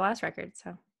either for the last record.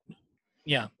 So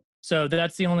yeah. So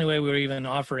that's the only way we're even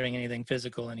offering anything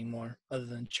physical anymore, other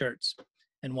than shirts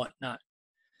and whatnot.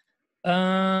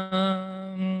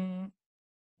 Another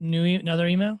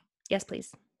email? Yes,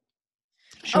 please.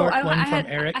 Short one from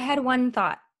Eric. I had one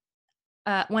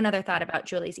other thought about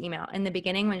Julie's email. In the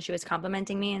beginning, when she was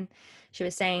complimenting me and she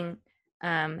was saying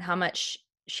how much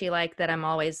she liked that I'm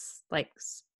always like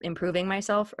improving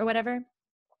myself or whatever.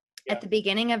 Yeah. At the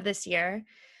beginning of this year,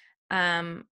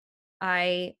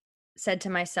 I said to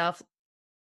myself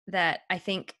that I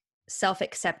think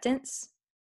self-acceptance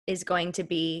is going to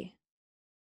be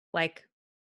like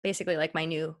basically like my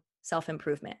new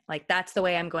self-improvement. Like that's the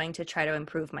way I'm going to try to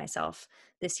improve myself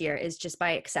this year, is just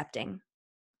by accepting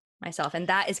myself. And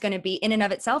that is going to be in and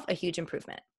of itself a huge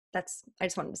improvement. I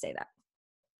just wanted to say that.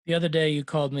 The other day you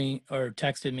called me or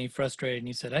texted me frustrated and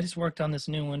you said, I just worked on this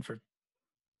new one for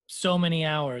so many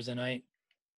hours and I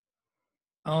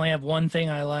only have one thing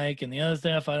I like and the other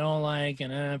stuff I don't like,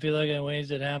 and I feel like I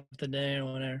wasted half the day or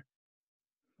whatever.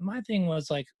 My thing was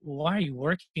like, why are you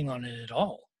working on it at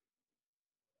all?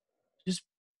 Just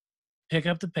pick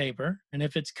up the paper, and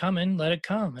if it's coming, let it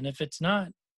come. And if it's not,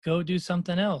 go do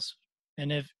something else.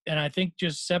 And I think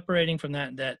just separating from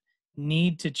that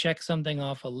need to check something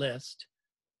off a list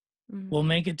will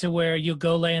make it to where you'll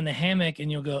go lay in the hammock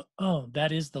and you'll go, oh,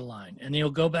 that is the line. And you'll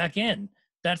go back in.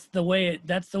 That's the way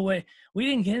we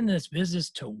didn't get in this business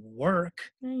to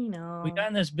work. I know. We got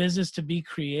in this business to be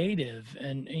creative.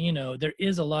 And, there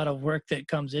is a lot of work that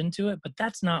comes into it, but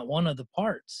that's not one of the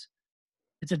parts.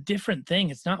 It's a different thing.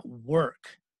 It's not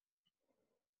work.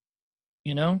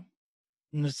 And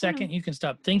the second you can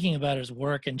stop thinking about it as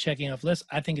work and checking off lists,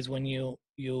 I think is when you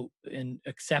in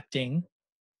accepting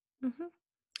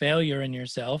failure in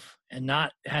yourself and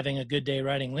not having a good day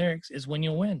writing lyrics is when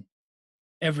you'll win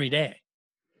every day.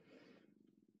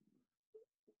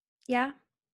 Yeah.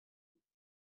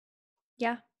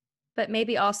 Yeah. But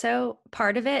maybe also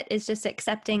part of it is just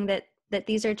accepting that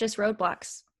these are just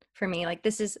roadblocks for me. Like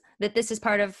this is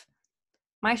part of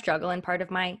my struggle and part of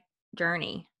my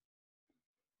journey.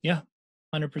 Yeah.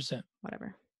 100%.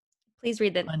 Whatever. Please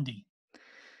read the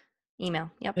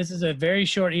email. Yep. This is a very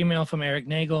short email from Eric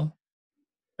Nagel,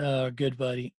 good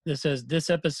buddy. This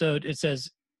episode, it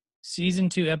says season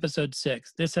 2, episode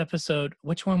 6. This episode,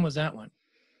 which one was that one?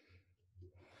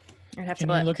 I'd have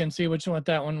to look and see what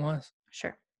that one was?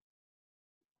 Sure.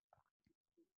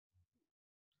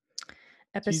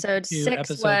 Episode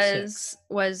 6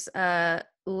 was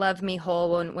Love Me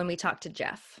Whole when we talked to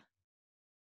Jeff.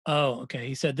 Oh, okay.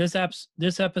 He said this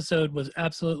episode was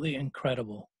absolutely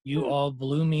incredible. You all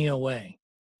blew me away.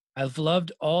 I've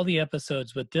loved all the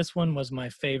episodes, but this one was my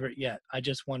favorite yet. I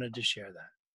just wanted to share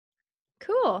that.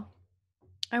 Cool.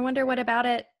 I wonder what about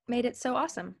it made it so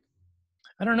awesome.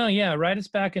 I don't know. Yeah, write us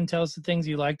back and tell us the things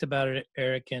you liked about it,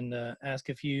 Eric, and ask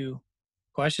a few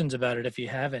questions about it if you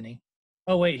have any.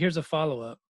 Oh, wait, here's a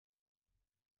follow-up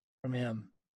from him.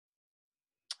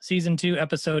 Season 2,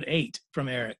 episode 8 from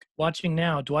Eric. Watching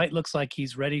now, Dwight looks like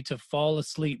he's ready to fall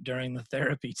asleep during the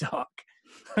therapy talk.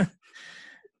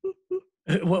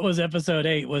 What was episode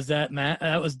 8? Was that Matt?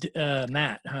 That was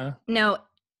Matt, huh? No,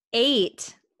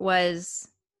 8 was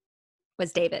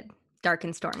David, Dark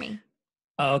and Stormy.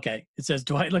 Oh, okay. It says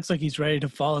Dwight looks like he's ready to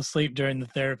fall asleep during the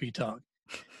therapy talk.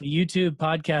 The YouTube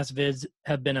podcast vids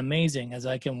have been amazing as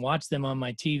I can watch them on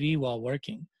my TV while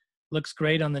working. Looks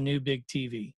great on the new big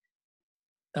TV.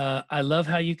 I love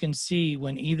how you can see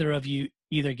when either of you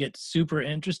either get super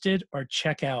interested or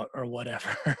check out or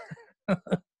whatever.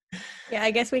 Yeah,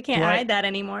 I guess we can't hide that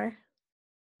anymore.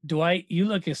 Dwight, you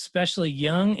look especially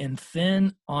young and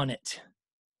thin on it.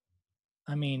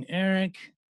 I mean, Eric,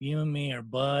 you and me are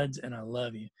buds, and I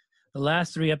love you. The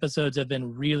last 3 episodes have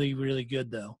been really, really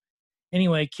good, though.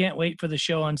 Anyway, can't wait for the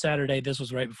show on Saturday. This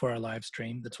was right before our live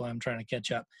stream. That's why I'm trying to catch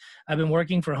up. I've been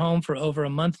working from home for over a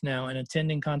month now, and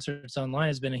attending concerts online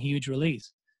has been a huge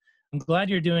release. I'm glad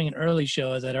you're doing an early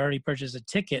show, as I'd already purchased a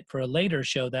ticket for a later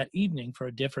show that evening for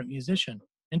a different musician.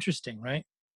 Interesting, right?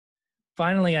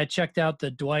 Finally, I checked out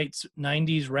the Dwight's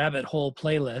 90s Rabbit Hole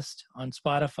playlist on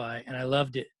Spotify, and I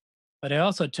loved it. But I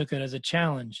also took it as a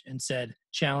challenge and said,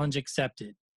 challenge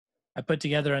accepted. I put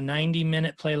together a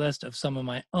 90-minute playlist of some of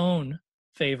my own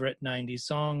favorite 90s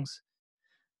songs.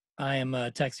 I am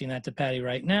texting that to Patty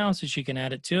right now so she can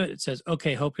add it to it. It says,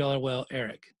 okay, hope y'all are well,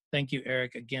 Eric. Thank you,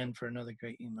 Eric, again for another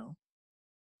great email.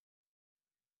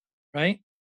 Right?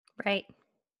 Right.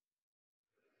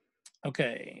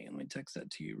 Okay, let me text that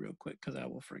to you real quick because I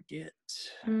will forget.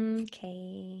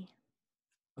 Okay.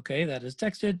 Okay, that is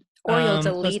texted. Or you'll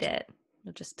delete it.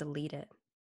 You'll just delete it.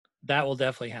 That will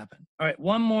definitely happen. All right,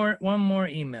 one more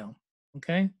email.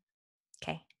 Okay.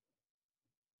 Okay.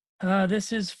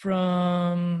 This is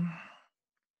from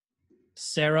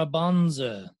Sarah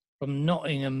Bonza from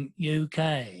Nottingham,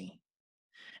 UK.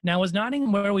 Now, was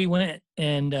Nottingham where we went?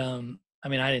 And I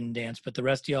mean, I didn't dance, but the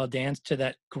rest of y'all danced to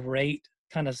that great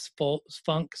kind of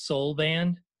funk soul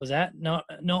band. Was that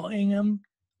Nottingham?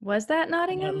 Was that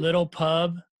Nottingham? That little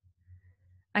pub.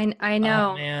 I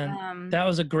know. Oh, man, that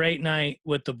was a great night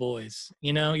with the boys.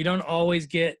 You know, you don't always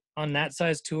get on that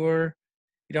size tour.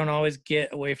 You don't always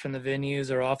get away from the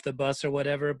venues or off the bus or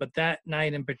whatever. But that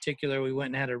night in particular, we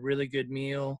went and had a really good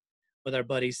meal with our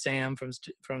buddy Sam from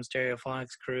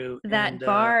Stereophonics crew. That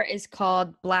bar is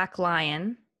called Black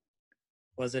Lion.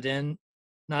 Was it in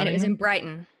Nottingham? And it was in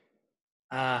Brighton.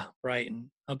 Ah, Brighton.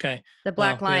 Okay. The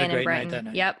Black Lion in Brighton. That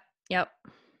night. Yep.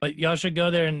 But y'all should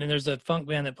go there, and there's a funk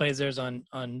band that plays theirs on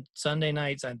Sunday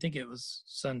nights. I think it was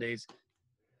Sundays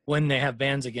when they have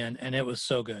bands again, and it was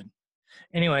so good.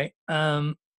 Anyway,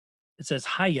 it says,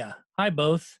 hiya. Hi,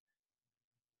 both.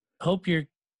 Hope you're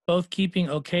both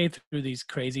keeping okay through these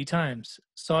crazy times.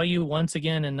 Saw you once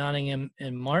again in Nottingham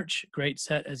in March. Great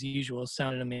set as usual.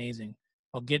 Sounded amazing.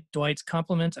 I'll get Dwight's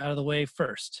compliments out of the way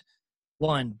first.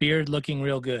 1, beard looking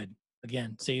real good.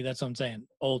 Again, see, that's what I'm saying.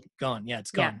 Old, gone. Yeah,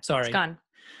 it's gone. Sorry. It's gone.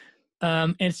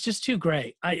 It's just too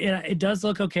gray. It does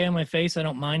look okay on my face. I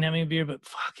don't mind having a beard, but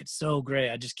fuck, it's so gray.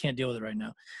 I just can't deal with it right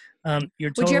now. Would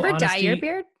you ever dye your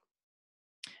beard?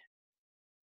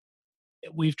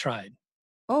 We've tried.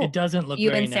 Oh, it doesn't look. You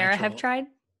very and Sarah natural. have tried.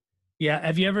 Yeah.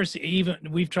 Have you ever seen?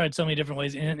 We've tried so many different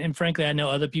ways, and frankly, I know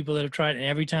other people that have tried. And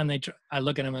every time they try, I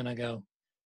look at them and I go,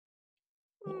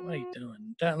 "What are you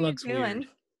doing? That looks weird."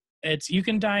 You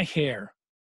can dye hair.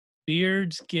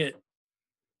 Beards get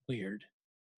weird.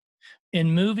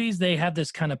 In movies, they have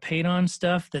this kind of paint-on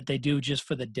stuff that they do just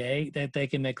for the day that they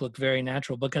can make look very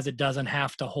natural because it doesn't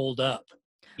have to hold up.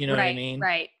 You know what I mean?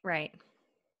 Right.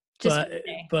 But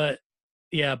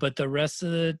the rest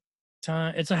of the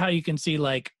time, it's how you can see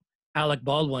like Alec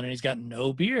Baldwin, and he's got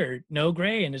no beard, no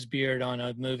gray in his beard on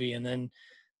a movie, and then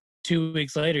 2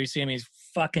 weeks later, you see him, he's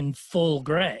fucking full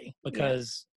gray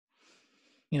because,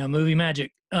 movie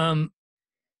magic.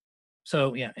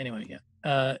 So yeah. Anyway,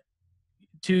 yeah.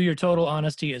 2, your total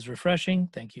honesty is refreshing.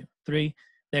 Thank you. 3,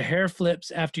 the hair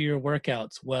flips after your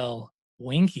workouts. Well,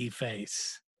 winky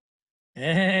face.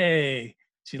 Hey,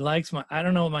 she likes I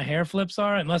don't know what my hair flips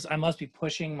are. I must be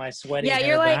pushing my sweaty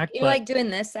hair back. You're like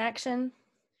doing this action.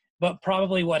 But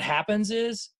probably what happens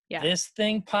is this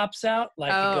thing pops out.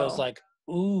 Like it goes like,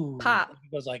 ooh. Pop.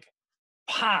 It goes like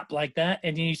pop like that.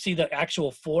 And then you see the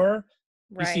actual 4.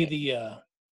 You see the,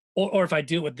 or if I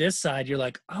do it with this side, you're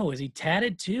like, oh, is he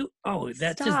tatted too? Oh,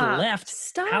 that's his left.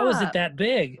 Stop. How is it that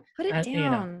big? Put it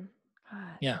down.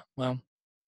 Yeah, well.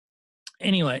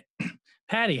 Anyway,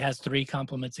 Patty has 3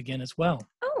 compliments again as well.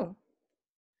 Oh.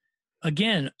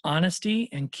 Again, honesty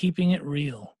and keeping it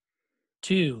real.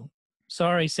 2,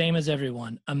 sorry, same as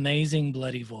everyone. Amazing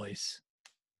bloody voice.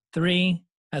 3,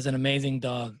 has an amazing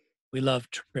dog. We love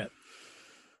Trip.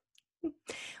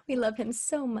 We love him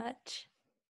so much.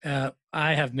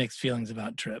 I have mixed feelings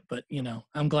about Trip, but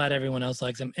I'm glad everyone else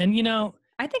likes him. And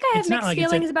I think I have mixed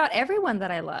feelings about everyone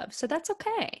that I love, so that's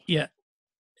okay. Yeah.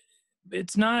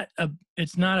 it's not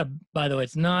by the way,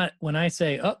 it's not, when I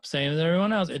say, oh, same as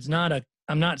everyone else,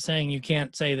 I'm not saying you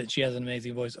can't say that she has an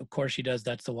amazing voice. Of course she does.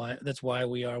 That's why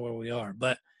we are where we are.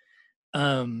 But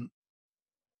I'm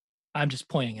just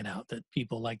pointing it out that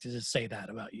people like to just say that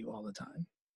about you all the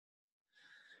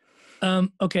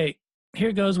time. Okay,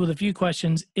 here goes with a few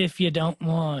questions, if you don't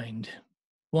mind.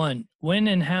 1, when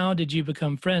and how did you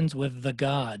become friends with the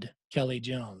god, Kelly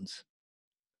Jones?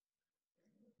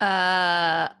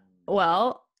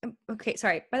 Well, okay,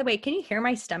 sorry. By the way, can you hear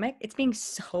my stomach? It's being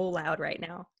so loud right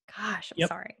now. Gosh, I'm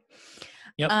sorry.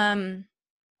 Yep.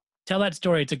 Tell that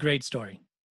story. It's a great story.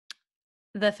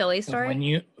 The Philly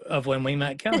story? Of when we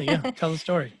met Kelly. Yeah, tell the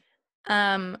story.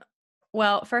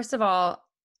 Well, first of all,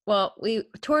 we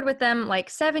toured with them like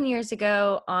 7 years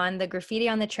ago on the Graffiti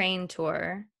on the Train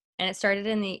tour, and it started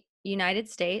in the United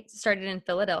States, started in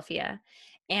Philadelphia,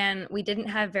 and we didn't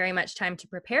have very much time to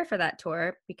prepare for that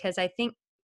tour because I think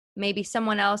maybe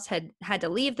someone else had to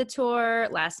leave the tour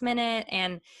last minute,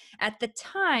 and at the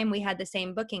time we had the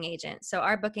same booking agent. So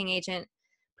our booking agent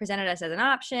presented us as an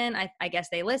option. I guess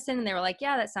they listened and they were like,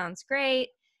 yeah, that sounds great.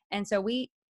 And so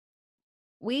we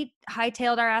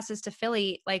hightailed our asses to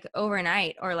Philly like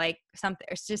overnight or like something.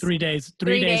 It's just 3 days.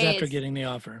 3 days after getting the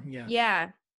offer. Yeah. Yeah.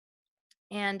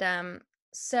 And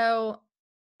so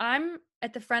I'm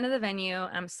at the front of the venue.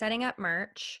 I'm setting up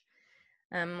merch.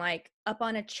 I'm like up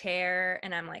on a chair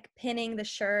and I'm like pinning the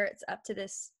shirts up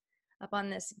on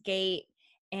this gate.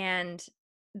 And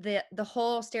the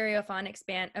whole Stereophonics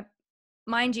band,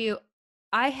 mind you,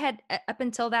 I had, up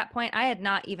until that point, I had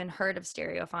not even heard of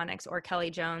Stereophonics or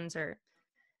Kelly Jones,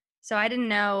 so I didn't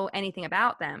know anything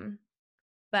about them,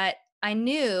 but I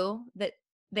knew that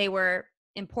they were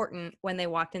important when they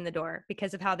walked in the door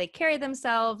because of how they carry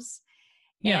themselves.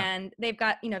 Yeah. And they've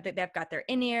got, they've got their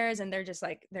in-ears and they're just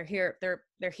like, they're here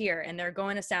and they're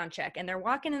going to sound check and they're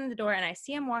walking in the door and I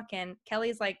see them walk in.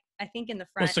 Kelly's like, I think in the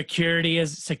front. Well,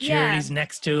 security's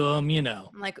next to him,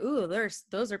 I'm like, ooh,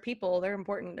 those are people. They're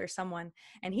important. There's someone.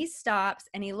 And he stops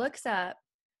and he looks up.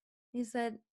 He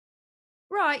said,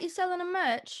 right, you selling a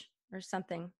merch or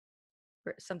something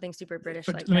super British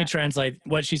like that. Let me translate.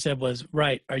 What she said was,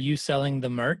 right, are you selling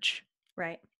the merch?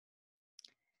 Right.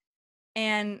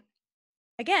 And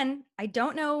again, I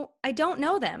don't know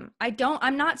them.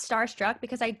 I'm not starstruck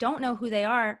because I don't know who they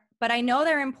are, but I know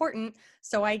they're important.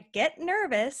 So I get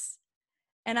nervous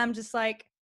and I'm just like,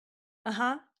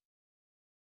 uh-huh.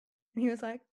 And he was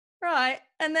like, right.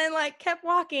 And then like kept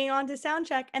walking on to sound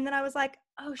check. And then I was like,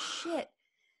 oh shit.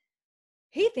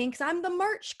 He thinks I'm the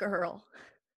merch girl.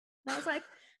 And I was like,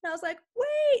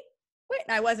 wait.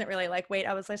 And I wasn't really like, wait.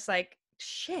 I was just like,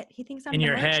 shit. He thinks I'm in the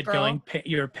your merch head girl.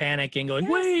 You're panicking, going,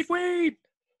 yes. Wait.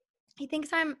 He thinks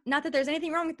I'm, not that there's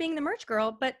anything wrong with being the merch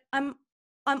girl, but I'm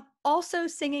also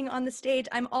singing on the stage.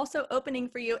 I'm also opening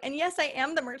for you. And yes, I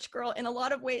am the merch girl in a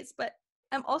lot of ways, but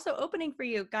I'm also opening for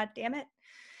you. God damn it.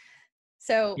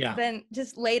 So then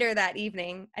just later that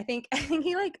evening, I think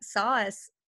he like saw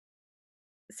us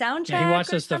sound check. Yeah, he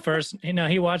watched us the first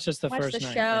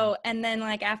night. Show. Yeah. And then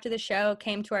like after the show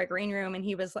came to our green room and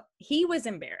he was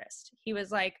embarrassed. He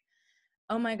was like,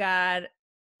 oh my God,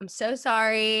 I'm so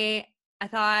sorry. And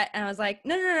I was like,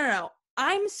 no.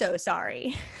 I'm so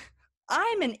sorry.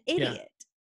 I'm an idiot.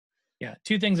 Yeah.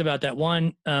 2 things about that.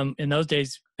 One, in those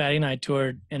days, Patty and I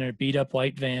toured in a beat up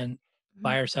white van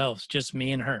by ourselves, just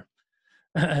me and her.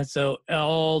 So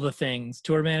all the things,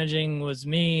 tour managing was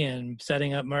me and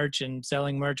setting up merch and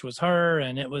selling merch was her.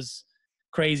 And it was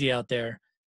crazy out there,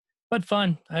 but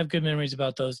fun. I have good memories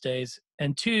about those days.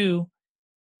 And 2,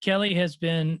 Kelly has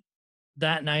been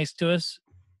that nice to us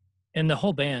and the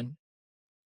whole band,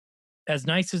 as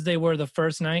nice as they were the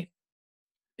first night,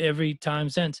 every time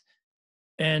since,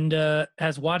 and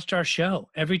has watched our show.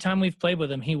 Every time we've played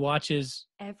with him, he watches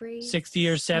every 60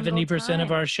 or 70%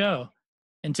 of our show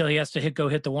until he has to go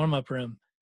hit the warm-up room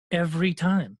every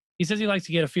time. He says he likes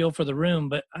to get a feel for the room,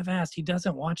 but I've asked, he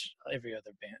doesn't watch every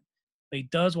other band. But he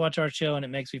does watch our show, and it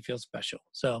makes me feel special.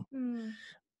 So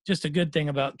just a good thing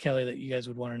about Kelly that you guys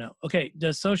would want to know. Okay,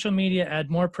 does social media add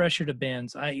more pressure to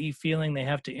bands, i.e. feeling they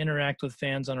have to interact with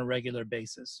fans on a regular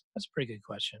basis? That's a pretty good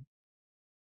question.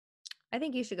 I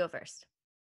think you should go first.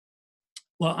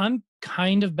 Well, I'm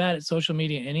kind of bad at social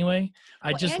media anyway.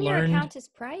 I just learned. Your account is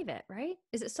private, right?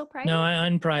 Is it still private? No, I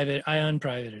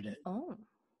unprivated it. Oh.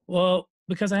 Well,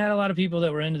 because I had a lot of people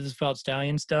that were into this Felt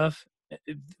Stallion stuff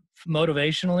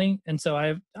motivationally. And so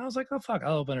I was like, oh, fuck,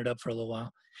 I'll open it up for a little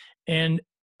while. And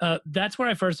that's where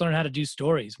I first learned how to do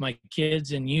stories. My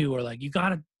kids and you were like, you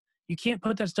can't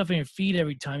put that stuff in your feed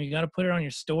every time. You got to put it on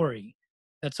your story.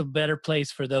 That's a better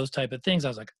place for those type of things. I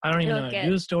was like, I don't even know how to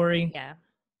do a story. Yeah.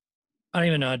 I don't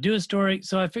even know how to do a story.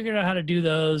 So I figured out how to do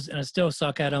those, and I still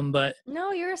suck at them. But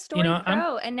No, you're a story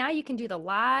pro, and now you can do the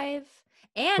live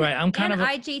and right. I'm kind of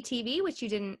IGTV, which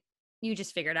you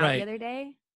just figured out the other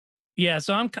day. Yeah,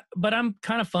 so I'm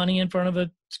kind of funny in front of a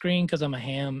screen because I'm a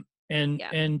ham,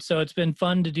 and so it's been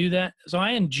fun to do that. So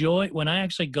I enjoy when I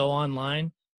actually go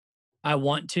online. I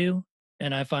want to,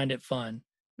 and I find it fun.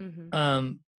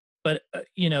 Mm-hmm. But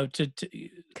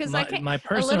because my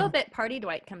personal, a little bit Party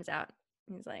Dwight comes out.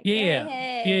 He's like,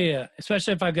 yeah, yeah.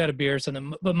 Especially if I've got a beer or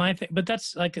something. But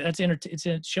that's it's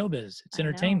showbiz. It's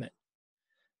entertainment.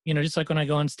 Just like when I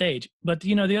go on stage. But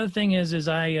the other thing is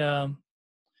I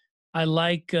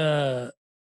like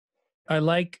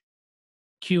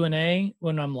Q&A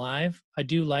when I'm live. I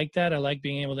do like that. I like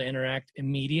being able to interact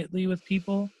immediately with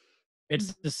people.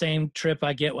 It's the same trip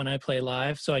I get when I play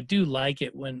live. So I do like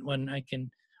it when I can.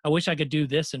 I wish I could do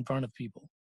this in front of people.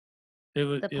 The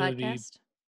podcast? Would be,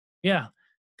 yeah,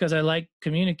 because I like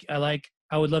communicate. I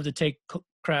would love to take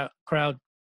crowd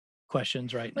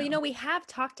questions right now. Well, we have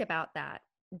talked about that,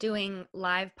 doing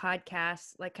live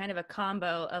podcasts, like kind of a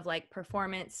combo of like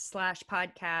performance /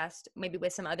 podcast, maybe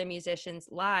with some other musicians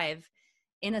live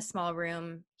in a small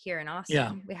room here in Austin.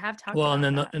 Yeah, we have talked about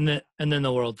that. And then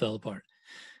the world fell apart.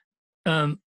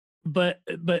 But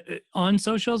on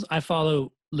socials, I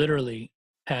follow literally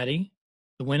Patty,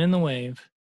 the Wind and the Wave,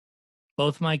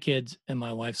 both my kids, and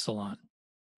my wife's salon.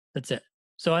 That's it.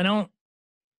 So I don't.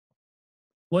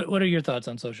 What are your thoughts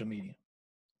on social media?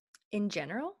 In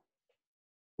general?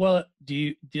 Well,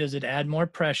 does it add more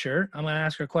pressure? I'm going to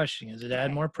ask her a question. Does it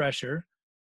add more pressure?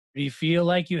 Do you feel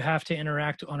like you have to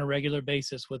interact on a regular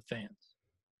basis with fans?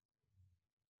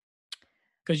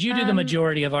 Because you do the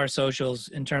majority of our socials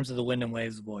in terms of the Wind and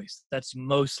Waves voice. That's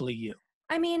mostly you.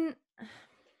 I mean,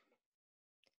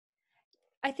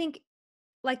 I think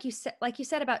like you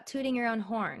said about tooting your own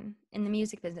horn in the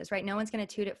music business, right? No one's going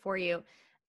to toot it for you.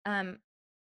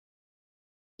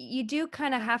 You do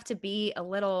kind of have to be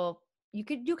have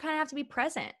to be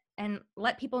present and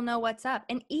let people know what's up.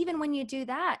 And even when you do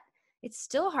that, it's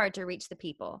still hard to reach the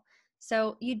people.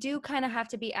 So you do kind of have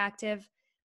to be active.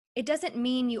 It doesn't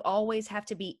mean you always have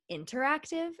to be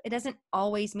interactive. It doesn't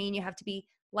always mean you have to be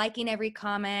liking every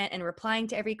comment and replying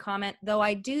to every comment, though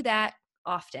I do that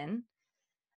often.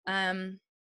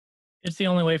 It's the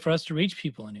only way for us to reach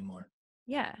people anymore.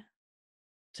 Yeah.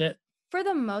 That's it. For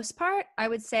the most part, I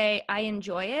would say I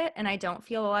enjoy it and I don't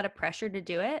feel a lot of pressure to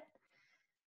do it.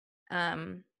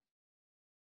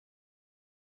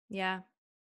 Yeah.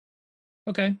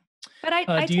 Okay. But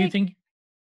I do you think?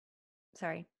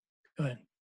 Sorry. Go ahead.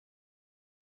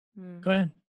 Go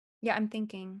ahead. Yeah, I'm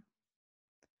thinking.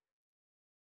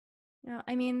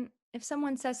 I mean, if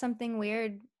someone says something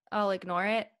weird, I'll ignore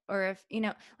it. Or if,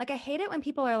 I hate it when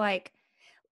people are like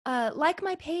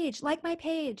my page.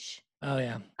 Oh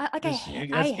yeah. I hate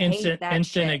that instant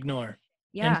shit. Ignore.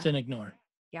 Yeah. Instant ignore.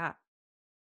 Yeah.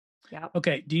 Yeah.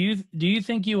 Okay. Do you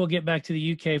think you will get back to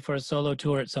the UK for a solo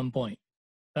tour at some point?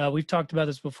 We've talked about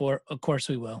this before. Of course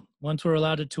we will. Once we're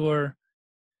allowed to tour,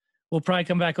 we'll probably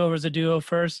come back over as a duo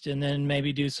first, and then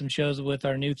maybe do some shows with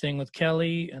our new thing with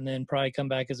Kelly, and then probably come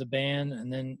back as a band,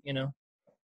 and then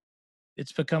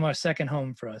it's become our second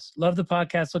home for us. Love the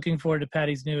podcast. Looking forward to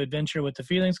Patty's new adventure with the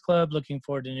Feelings Club. Looking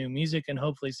forward to new music and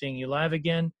hopefully seeing you live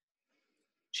again.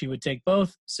 She would take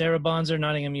both. Sarah Bonzer,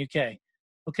 Nottingham, UK.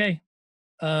 Okay.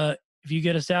 If you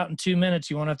get us out in 2 minutes,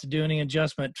 you won't have to do any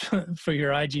adjustment for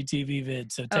your IGTV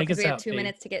vid. So take us out. We have 2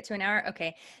 minutes to get to an hour.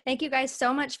 Okay. Thank you guys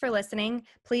so much for listening.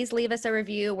 Please leave us a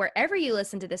review wherever you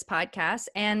listen to this podcast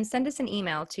and send us an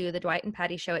email to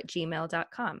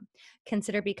thedwightandpattyshow@gmail.com.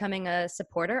 Consider becoming a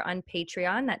supporter on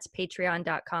Patreon. That's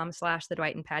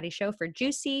patreon.com/thedwightandpattyshow for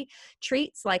juicy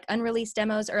treats like unreleased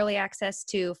demos, early access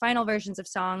to final versions of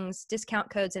songs,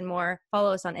 discount codes, and more.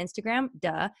 Follow us on Instagram,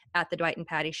 at The Dwight and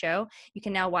Patty Show. You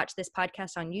can now watch this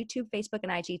podcast on YouTube, Facebook,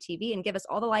 and IGTV, and give us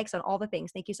all the likes on all the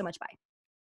things. Thank you so much. Bye.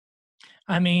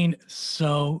 I mean,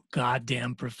 so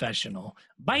goddamn professional.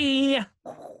 Bye.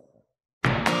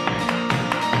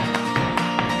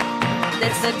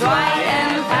 It's the Dwight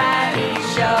and Patty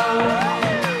Show.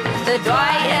 The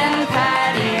Dwight and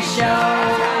Patty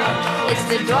Show. It's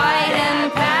the Dwight and